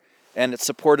warmer. And it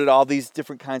supported all these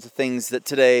different kinds of things that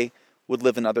today would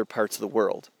live in other parts of the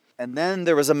world. And then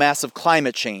there was a massive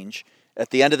climate change at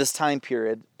the end of this time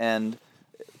period and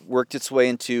worked its way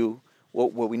into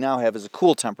what we now have is a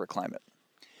cool temperate climate.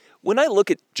 When I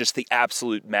look at just the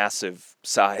absolute massive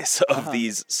size of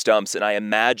these stumps, and I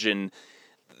imagine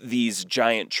these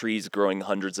giant trees growing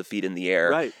hundreds of feet in the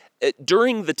air, right.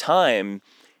 During the time,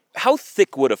 how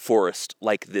thick would a forest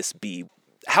like this be?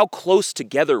 How close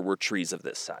together were trees of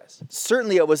this size?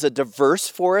 Certainly it was a diverse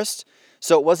forest,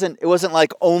 so it wasn't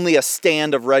like only a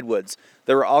stand of redwoods.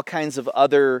 There were all kinds of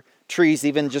other trees,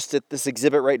 even just at this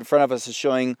exhibit right in front of us is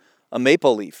showing a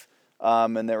maple leaf.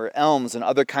 And there were elms and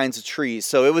other kinds of trees.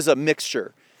 So it was a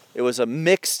mixture. It was a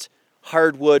mixed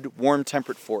hardwood, warm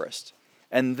temperate forest.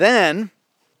 And then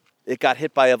it got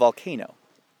hit by a volcano.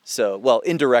 So, well,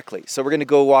 indirectly. So we're going to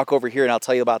go walk over here and I'll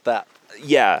tell you about that.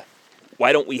 Yeah.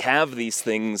 Why don't we have these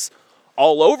things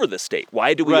all over the state?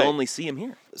 Why do we only see them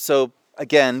here? So,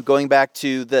 again, going back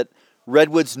to that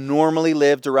redwoods normally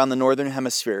lived around the northern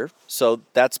hemisphere. So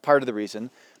that's part of the reason.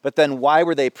 But then why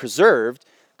were they preserved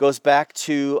goes back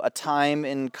to a time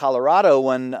in Colorado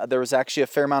when there was actually a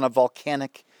fair amount of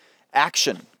volcanic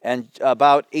action. And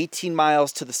about 18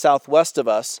 miles to the southwest of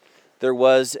us, there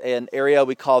was an area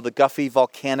we call the Guffey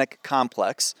Volcanic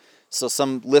Complex. So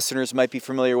some listeners might be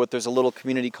familiar with, there's a little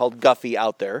community called Guffey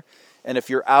out there. And if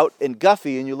you're out in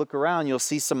Guffey and you look around, you'll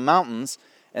see some mountains.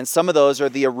 And some of those are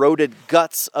the eroded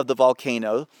guts of the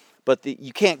volcano. But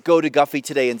you can't go to Guffey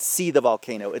today and see the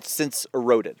volcano. It's since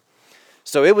eroded.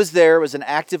 So it was there. It was an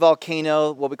active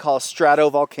volcano, what we call a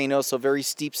stratovolcano, so very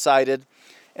steep-sided.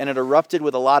 And it erupted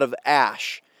with a lot of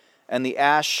ash. And the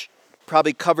ash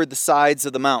probably covered the sides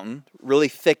of the mountain, really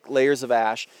thick layers of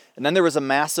ash. And then there was a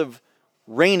massive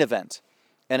rain event.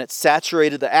 And it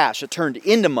saturated the ash. It turned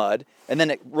into mud. And then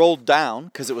it rolled down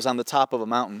because it was on the top of a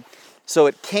mountain. So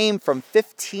it came from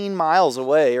 15 miles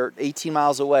away or 18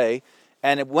 miles away.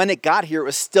 And when it got here, it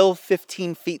was still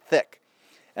 15 feet thick.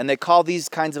 And they call these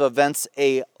kinds of events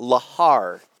a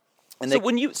lahar. And so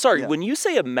when you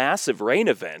say a massive rain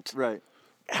event, right?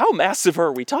 How massive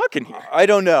are we talking here? I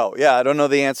don't know. Yeah, I don't know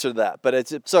the answer to that.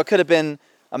 But so it could have been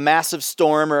a massive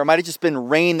storm, or it might have just been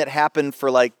rain that happened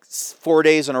for like 4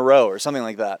 days in a row or something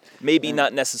like that. Maybe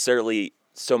not necessarily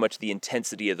so much the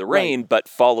intensity of the rain, but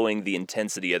following the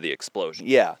intensity of the explosion.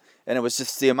 Yeah, and it was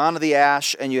just the amount of the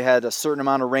ash, and you had a certain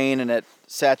amount of rain, and it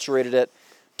saturated it,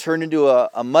 turned into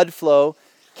a mud flow,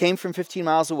 came from 15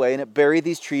 miles away, and it buried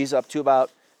these trees up to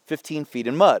about 15 feet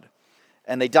in mud.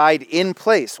 And they died in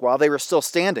place while they were still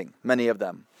standing, many of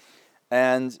them.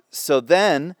 And so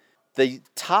then the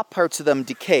top parts of them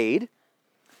decayed,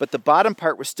 but the bottom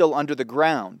part was still under the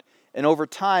ground. And over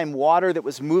time, water that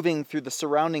was moving through the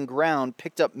surrounding ground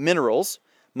picked up minerals,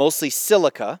 mostly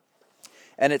silica,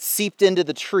 and it seeped into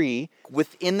the tree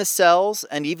within the cells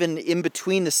and even in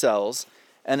between the cells,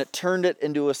 and it turned it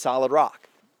into a solid rock.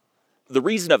 The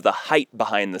reason of the height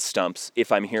behind the stumps,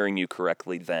 if I'm hearing you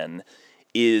correctly then,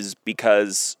 is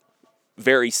because,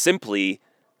 very simply,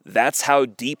 that's how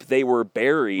deep they were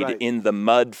buried in the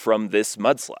mud from this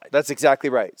mudslide. That's exactly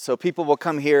right. So people will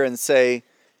come here and say,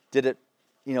 did it,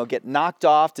 get knocked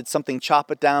off? Did something chop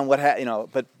it down?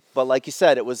 But like you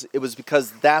said, it was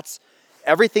because that's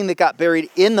everything that got buried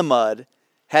in the mud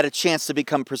had a chance to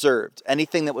become preserved.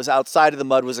 Anything that was outside of the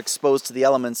mud was exposed to the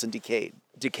elements and decayed.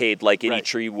 Decayed like any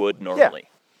tree would normally. Yeah.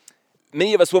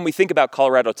 Many of us, when we think about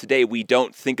Colorado today, we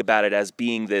don't think about it as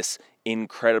being this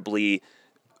incredibly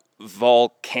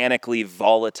volcanically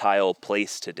volatile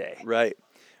place today. Right.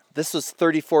 This was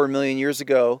 34 million years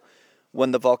ago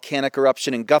when the volcanic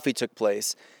eruption in Guffey took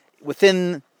place.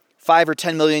 Within 5 or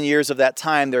 10 million years of that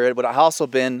time, there would have also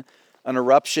been an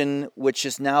eruption which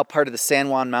is now part of the San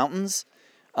Juan Mountains.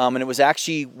 And it was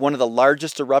actually one of the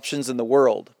largest eruptions in the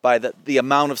world by the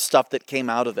amount of stuff that came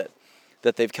out of it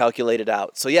that they've calculated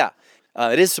out. So yeah,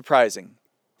 it is surprising.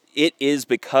 It is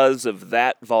because of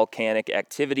that volcanic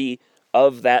activity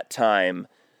of that time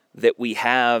that we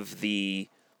have the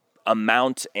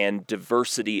amount and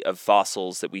diversity of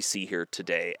fossils that we see here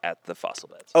today at the fossil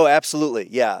beds. Oh, absolutely,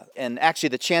 yeah. And actually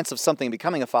the chance of something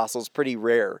becoming a fossil is pretty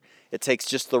rare. It takes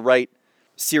just the right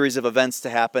series of events to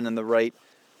happen and the right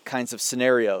kinds of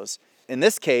scenarios. In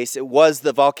this case,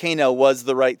 the volcano was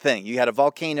the right thing. You had a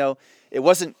volcano. It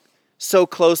wasn't so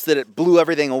close that it blew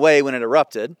everything away when it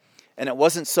erupted, and it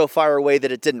wasn't so far away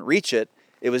that it didn't reach it.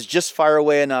 It was just far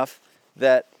away enough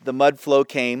that the mud flow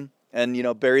came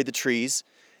and buried the trees,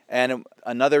 and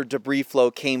another debris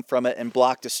flow came from it and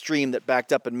blocked a stream that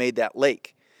backed up and made that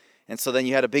lake. And so then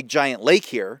you had a big giant lake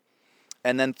here,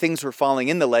 and then things were falling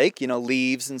in the lake,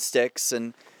 leaves and sticks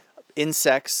and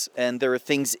insects, and there were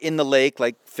things in the lake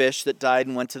like fish that died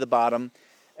and went to the bottom.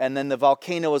 And then the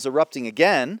volcano was erupting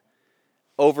again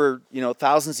over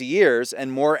thousands of years,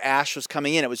 and more ash was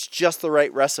coming in. It was just the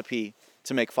right recipe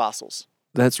to make fossils.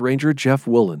 That's Ranger Jeff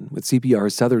Woolen with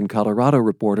CPR's Southern Colorado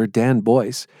reporter Dan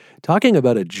Boyce talking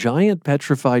about a giant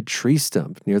petrified tree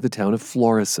stump near the town of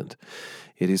Florissant.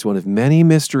 It is one of many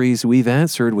mysteries we've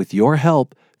answered with your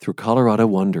help through Colorado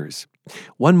Wonders.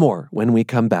 One more when we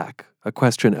come back. A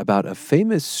question about a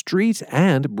famous street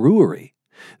and brewery.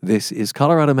 This is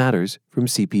Colorado Matters from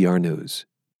CPR News.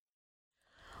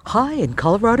 High in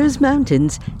Colorado's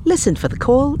mountains, listen for the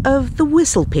call of the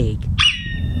whistle pig.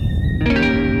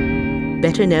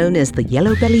 Better known as the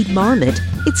yellow-bellied marmot,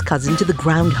 its cousin to the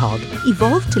groundhog,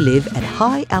 evolved to live at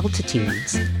high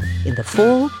altitudes. In the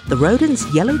fall, the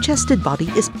rodent's yellow-chested body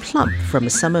is plump from a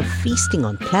summer feasting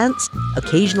on plants,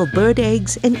 occasional bird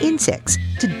eggs, and insects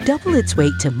to double its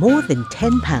weight to more than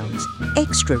 10 pounds.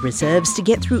 Extra reserves to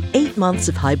get through 8 months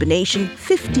of hibernation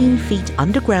 15 feet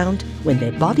underground when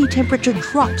their body temperature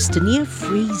drops to near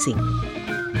freezing.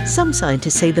 Some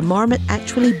scientists say the marmot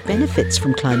actually benefits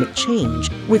from climate change,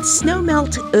 with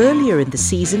snowmelt earlier in the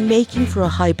season making for a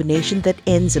hibernation that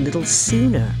ends a little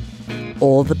sooner.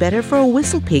 All the better for a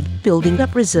whistle pig building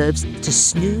up reserves to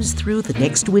snooze through the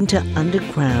next winter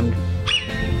underground.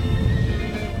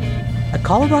 A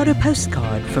Colorado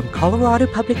postcard from Colorado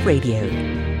Public Radio.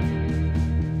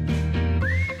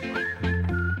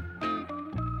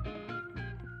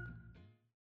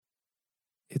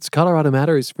 It's Colorado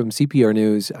Matters from CPR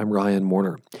News. I'm Ryan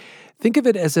Warner. Think of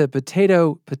it as a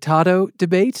potato-potato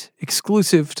debate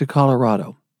exclusive to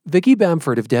Colorado. Vicki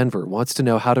Bamford of Denver wants to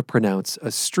know how to pronounce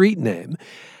a street name,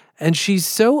 and she's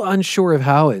so unsure of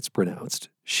how it's pronounced,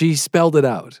 she spelled it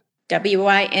out.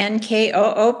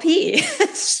 Winkoop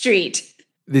Street.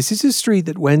 This is a street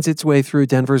that wends its way through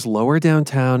Denver's lower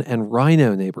downtown and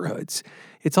Rhino neighborhoods.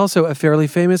 It's also a fairly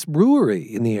famous brewery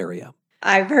in the area.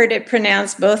 I've heard it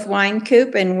pronounced both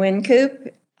Winecoop and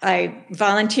Wincoop. I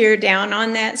volunteered down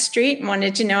on that street and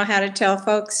wanted to know how to tell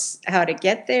folks how to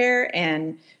get there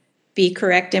and be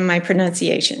correct in my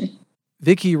pronunciation.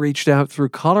 Vicki reached out through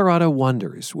Colorado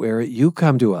Wonders, where you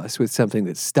come to us with something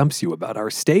that stumps you about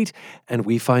our state, and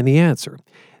we find the answer.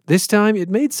 This time, it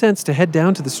made sense to head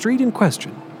down to the street in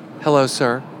question. Hello,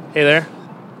 sir. Hey there.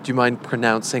 Do you mind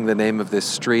pronouncing the name of this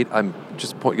street? I'm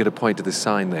just going to point to the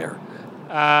sign there.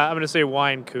 I'm going to say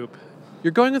Winecoop.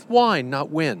 You're going with wine,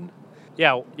 not win.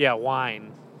 Yeah,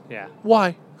 wine. Yeah.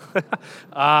 Why?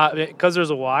 Because there's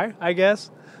a Y, I guess.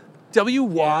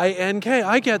 W-Y-N-K.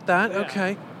 I get that. Yeah.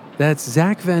 Okay. That's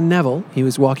Zach Van Neville. He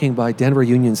was walking by Denver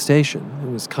Union Station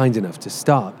and was kind enough to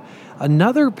stop.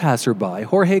 Another passerby,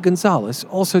 Jorge Gonzalez,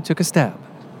 also took a stab.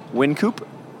 Wincoop?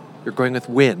 You're going with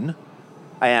win?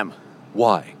 I am.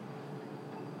 Why?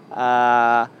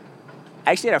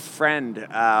 I actually had a friend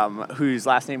whose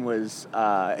last name was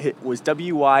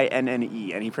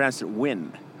W-Y-N-N-E, and he pronounced it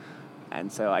win.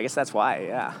 And so I guess that's why,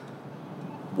 yeah.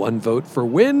 One vote for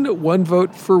win, one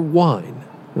vote for wine.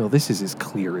 Well, this is as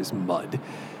clear as mud.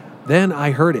 Then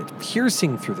I heard it,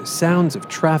 piercing through the sounds of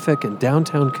traffic and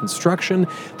downtown construction,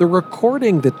 the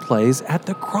recording that plays at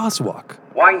the crosswalk.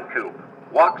 Winecoop.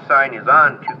 Walk sign is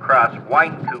on to cross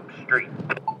Winecoop Street.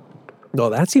 Well,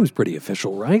 that seems pretty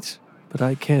official, right? But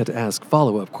I can't ask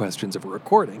follow-up questions of a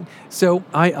recording, so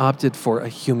I opted for a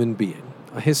human being,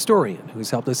 a historian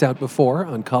who's helped us out before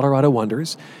on Colorado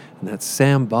Wonders, and that's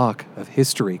Sam Bach of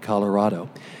History Colorado.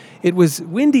 It was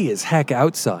windy as heck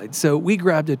outside, so we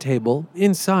grabbed a table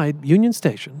inside Union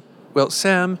Station. Well,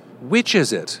 Sam, which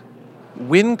is it?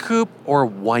 Wincoop or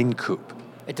Winecoop?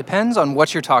 It depends on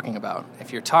what you're talking about.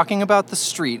 If you're talking about the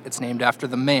street, it's named after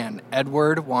the man,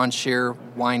 Edward Wanshire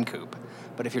Winecoop.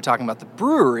 But if you're talking about the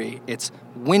brewery, it's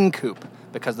Wincoop,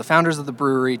 because the founders of the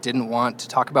brewery didn't want to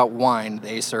talk about wine,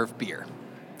 they serve beer.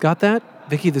 Got that?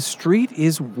 Vicki, the street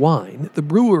is wine, the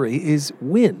brewery is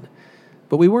win.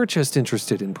 But we weren't just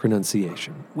interested in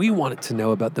pronunciation. We wanted to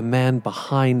know about the man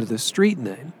behind the street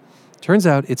name. Turns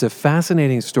out it's a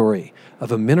fascinating story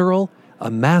of a mineral, a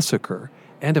massacre,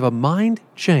 and of a mind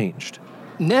changed.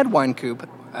 Ned Winecoop,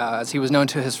 as he was known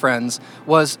to his friends,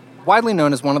 was widely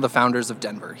known as one of the founders of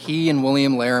Denver. He and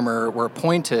William Larimer were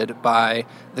appointed by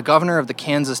the governor of the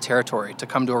Kansas Territory to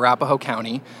come to Arapahoe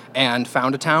County and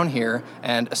found a town here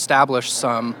and establish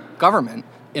some government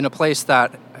in a place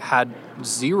that had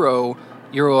zero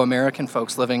Euro-American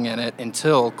folks living in it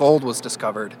until gold was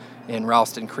discovered in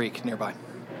Ralston Creek nearby.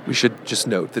 We should just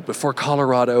note that before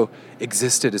Colorado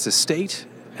existed as a state,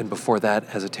 and before that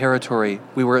as a territory,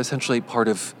 we were essentially part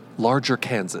of larger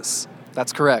Kansas.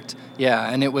 That's correct,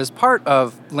 yeah, and it was part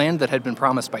of land that had been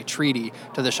promised by treaty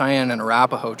to the Cheyenne and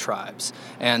Arapaho tribes.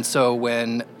 And so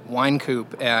when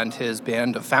Winecoop and his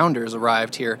band of founders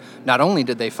arrived here, not only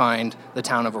did they find the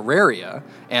town of Auraria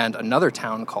and another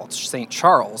town called St.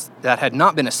 Charles that had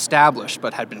not been established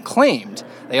but had been claimed,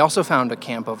 they also found a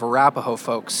camp of Arapaho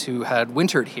folks who had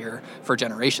wintered here for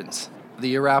generations.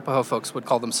 The Arapaho folks would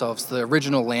call themselves the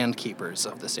original land keepers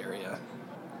of this area.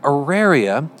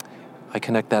 Auraria, I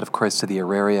connect that, of course, to the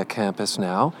Auraria campus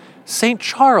now. St.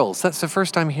 Charles, that's the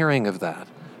first I'm hearing of that.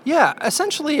 Yeah,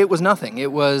 essentially it was nothing.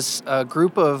 It was a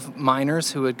group of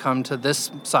miners who had come to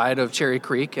this side of Cherry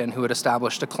Creek and who had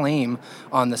established a claim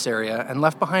on this area and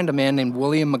left behind a man named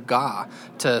William McGaw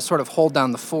to sort of hold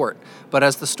down the fort. But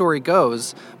as the story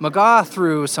goes, McGaw,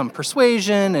 through some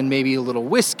persuasion and maybe a little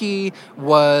whiskey,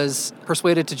 was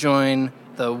persuaded to join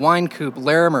the Wine Coop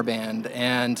Larimer Band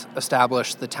and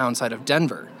establish the town site of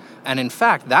Denver. And in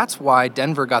fact, that's why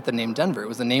Denver got the name Denver. It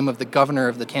was the name of the governor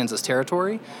of the Kansas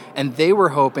Territory, and they were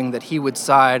hoping that he would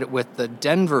side with the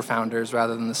Denver founders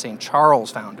rather than the St.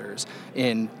 Charles founders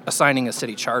in assigning a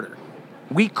city charter.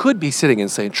 We could be sitting in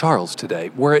St. Charles today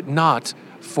were it not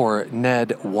for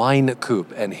Ned Wine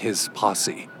Coop and his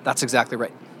posse. That's exactly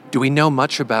right. Do we know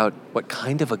much about what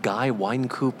kind of a guy Wine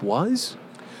Coop was?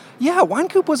 Yeah, Wine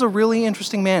Coop was a really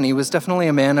interesting man. He was definitely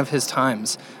a man of his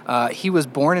times. He was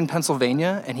born in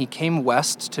Pennsylvania, and he came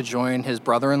west to join his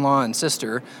brother-in-law and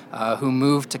sister, who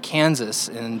moved to Kansas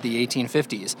in the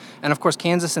 1850s. And of course,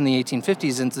 Kansas in the 1850s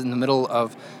is in the middle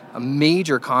of a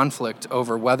major conflict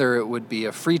over whether it would be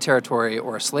a free territory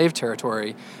or a slave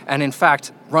territory. And in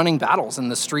fact, running battles in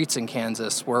the streets in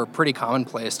Kansas were pretty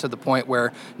commonplace, to the point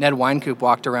where Ned Wine Coop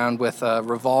walked around with a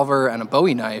revolver and a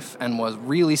Bowie knife and was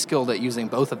really skilled at using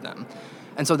both of them.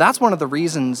 And so that's one of the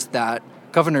reasons that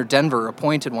Governor Denver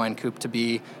appointed Wine Coop to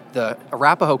be the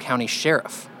Arapahoe County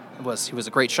Sheriff. He was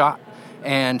a great shot.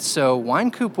 And so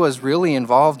Wine Coop was really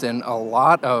involved in a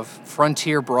lot of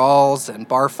frontier brawls and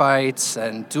bar fights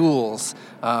and duels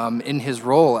in his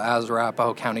role as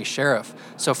Arapahoe County Sheriff.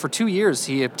 So for 2 years,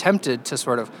 he attempted to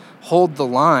sort of hold the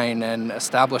line and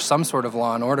establish some sort of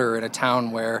law and order in a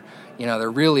town where,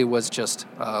 there really was just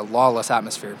a lawless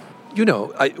atmosphere.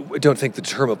 I don't think the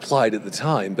term applied at the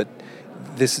time, but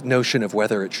this notion of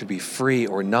whether it should be free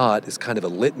or not is kind of a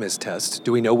litmus test.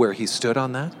 Do we know where he stood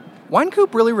on that? Wine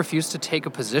Coop really refused to take a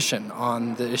position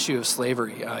on the issue of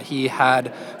slavery. He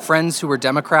had friends who were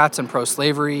Democrats and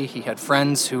pro-slavery. He had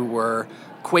friends who were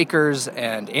Quakers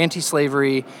and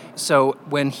anti-slavery. So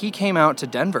when he came out to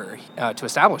Denver, to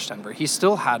establish Denver, he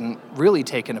still hadn't really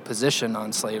taken a position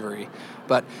on slavery.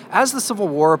 But as the Civil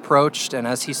War approached, and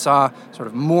as he saw sort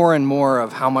of more and more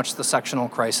of how much the sectional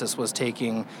crisis was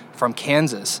taking from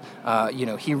Kansas,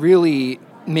 he really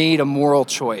made a moral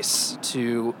choice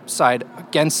to side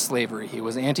against slavery. He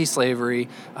was anti-slavery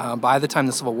by the time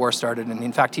the Civil War started, and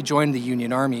in fact, he joined the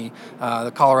Union Army,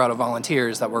 the Colorado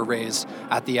Volunteers, that were raised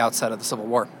at the outset of the Civil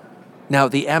War. Now,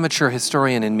 the amateur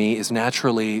historian in me is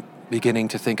naturally beginning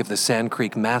to think of the Sand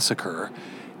Creek Massacre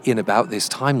in about this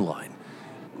timeline.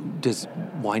 Does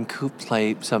Wine Coop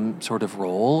play some sort of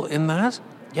role in that?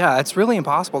 Yeah, it's really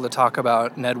impossible to talk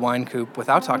about Ned Wine Coop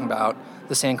without talking about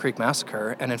the Sand Creek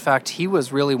Massacre. And in fact, he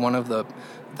was really one of the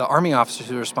Army officers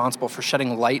who were responsible for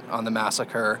shedding light on the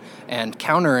massacre and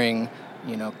countering,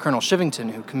 Colonel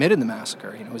Shivington, who committed the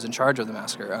massacre, who was in charge of the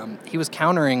massacre. He was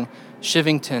countering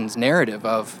Shivington's narrative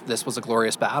of this was a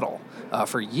glorious battle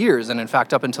for years. And in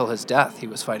fact, up until his death, he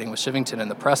was fighting with Shivington in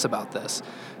the press about this.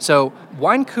 So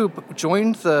Wine Coop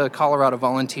joined the Colorado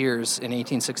Volunteers in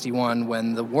 1861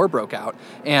 when the war broke out,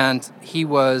 and he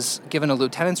was given a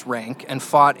lieutenant's rank and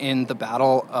fought in the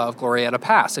Battle of Glorieta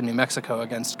Pass in New Mexico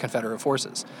against Confederate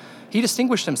forces. He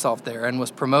distinguished himself there and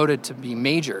was promoted to be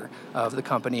major of the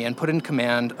company and put in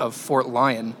command of Fort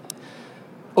Lyon.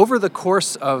 Over the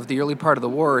course of the early part of the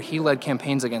war, he led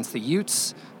campaigns against the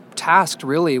Utes, tasked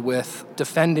really with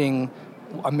defending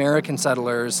American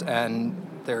settlers and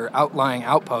their outlying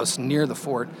outposts near the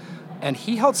fort. And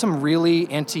he held some really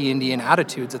anti-Indian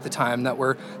attitudes at the time that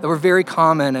were very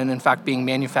common and in fact being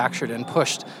manufactured and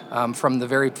pushed from the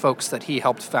very folks that he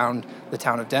helped found the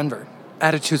town of Denver.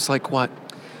 Attitudes like what?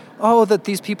 Oh, that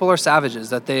these people are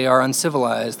savages, that they are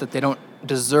uncivilized, that they don't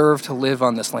deserve to live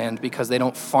on this land because they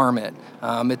don't farm it.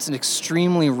 It's an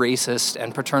extremely racist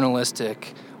and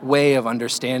paternalistic way of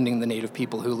understanding the native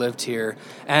people who lived here.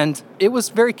 And it was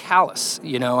very callous.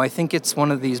 I think it's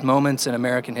one of these moments in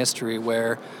American history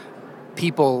where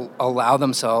people allow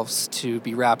themselves to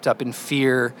be wrapped up in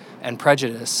fear and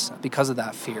prejudice because of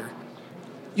that fear.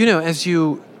 As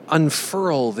you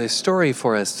unfurl this story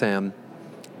for us, Sam,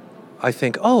 I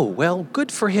think,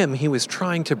 good for him. He was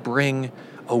trying to bring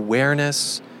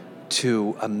awareness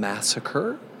to a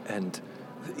massacre, and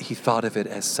he thought of it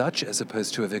as such as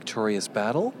opposed to a victorious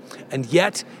battle. And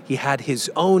yet he had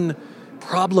his own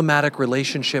problematic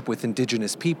relationship with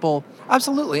indigenous people.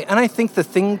 Absolutely. And I think the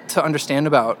thing to understand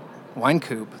about Wine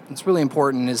Coop that's really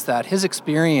important is that his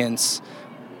experience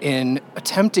in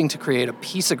attempting to create a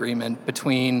peace agreement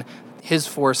between his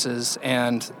forces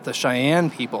and the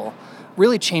Cheyenne people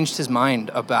really changed his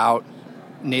mind about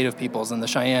Native peoples and the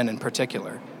Cheyenne in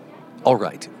particular. All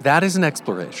right, that is an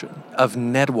exploration of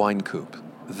Ned Wine Coop,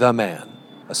 the man.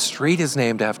 A street is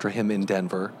named after him in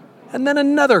Denver, and then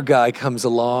another guy comes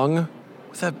along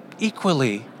with an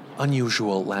equally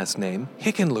unusual last name,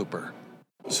 Hickenlooper.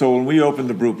 So when we opened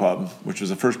the brew pub, which was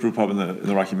the first brew pub in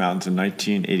the Rocky Mountains in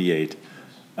 1988,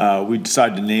 we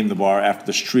decided to name the bar after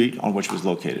the street on which it was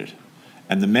located.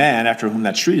 And the man after whom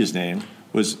that street is named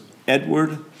was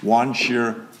Edward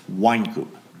Wandshear Winecoop.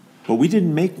 But we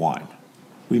didn't make wine.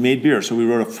 We made beer. So we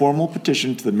wrote a formal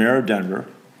petition to the mayor of Denver,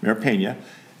 Mayor Pena,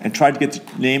 and tried to get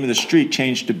the name of the street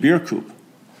changed to Beer Coop.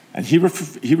 And he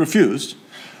refused.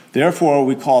 Therefore,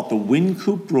 we call it the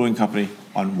Winecoop Brewing Company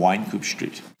on Winecoop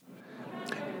Street.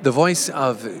 The voice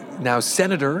of now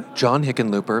Senator John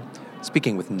Hickenlooper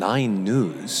speaking with 9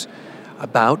 News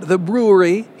about the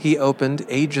brewery he opened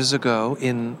ages ago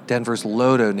in Denver's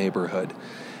Lodo neighborhood,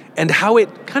 and how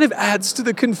it kind of adds to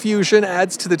the confusion,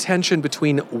 adds to the tension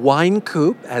between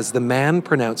Winecoop, as the man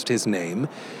pronounced his name,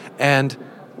 and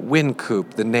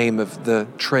Winecoop, the name of the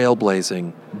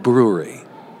trailblazing brewery.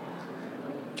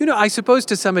 You know, I suppose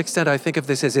to some extent I think of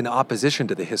this as in opposition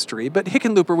to the history, but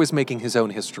Hickenlooper was making his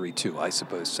own history too, I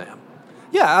suppose, Sam.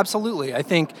 Yeah, absolutely. I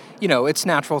think, it's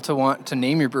natural to want to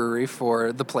name your brewery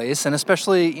for the place, and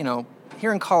especially,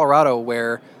 here in Colorado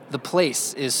where the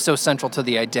place is so central to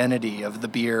the identity of the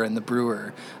beer and the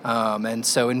brewer. And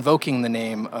so invoking the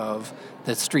name of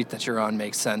the street that you're on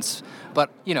makes sense.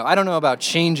 But, I don't know about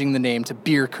changing the name to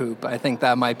Beer Coop. I think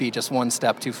that might be just one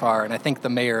step too far, and I think the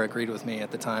mayor agreed with me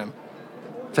at the time.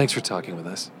 Thanks for talking with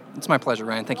us. It's my pleasure,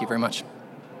 Ryan. Thank you very much.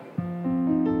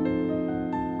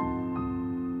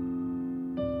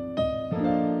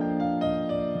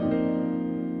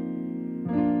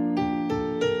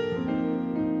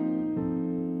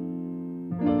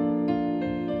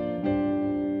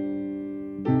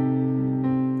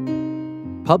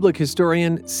 Public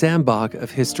historian Sam Bach of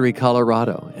History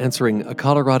Colorado answering a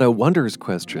Colorado Wonders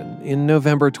question in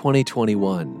November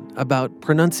 2021 about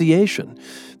pronunciation.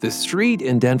 The street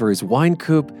in Denver is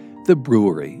Winecoop, the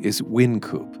brewery is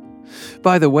Winecoop.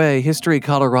 By the way, History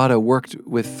Colorado worked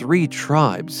with 3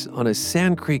 tribes on a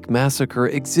Sand Creek Massacre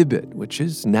exhibit, which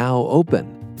is now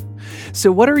open. So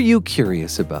what are you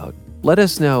curious about? Let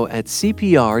us know at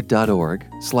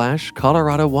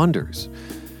cpr.org/Colorado Wonders.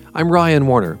 I'm Ryan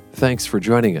Warner. Thanks for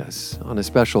joining us on a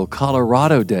special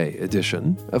Colorado Day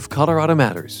edition of Colorado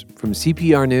Matters from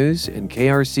CPR News and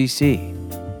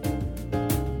KRCC.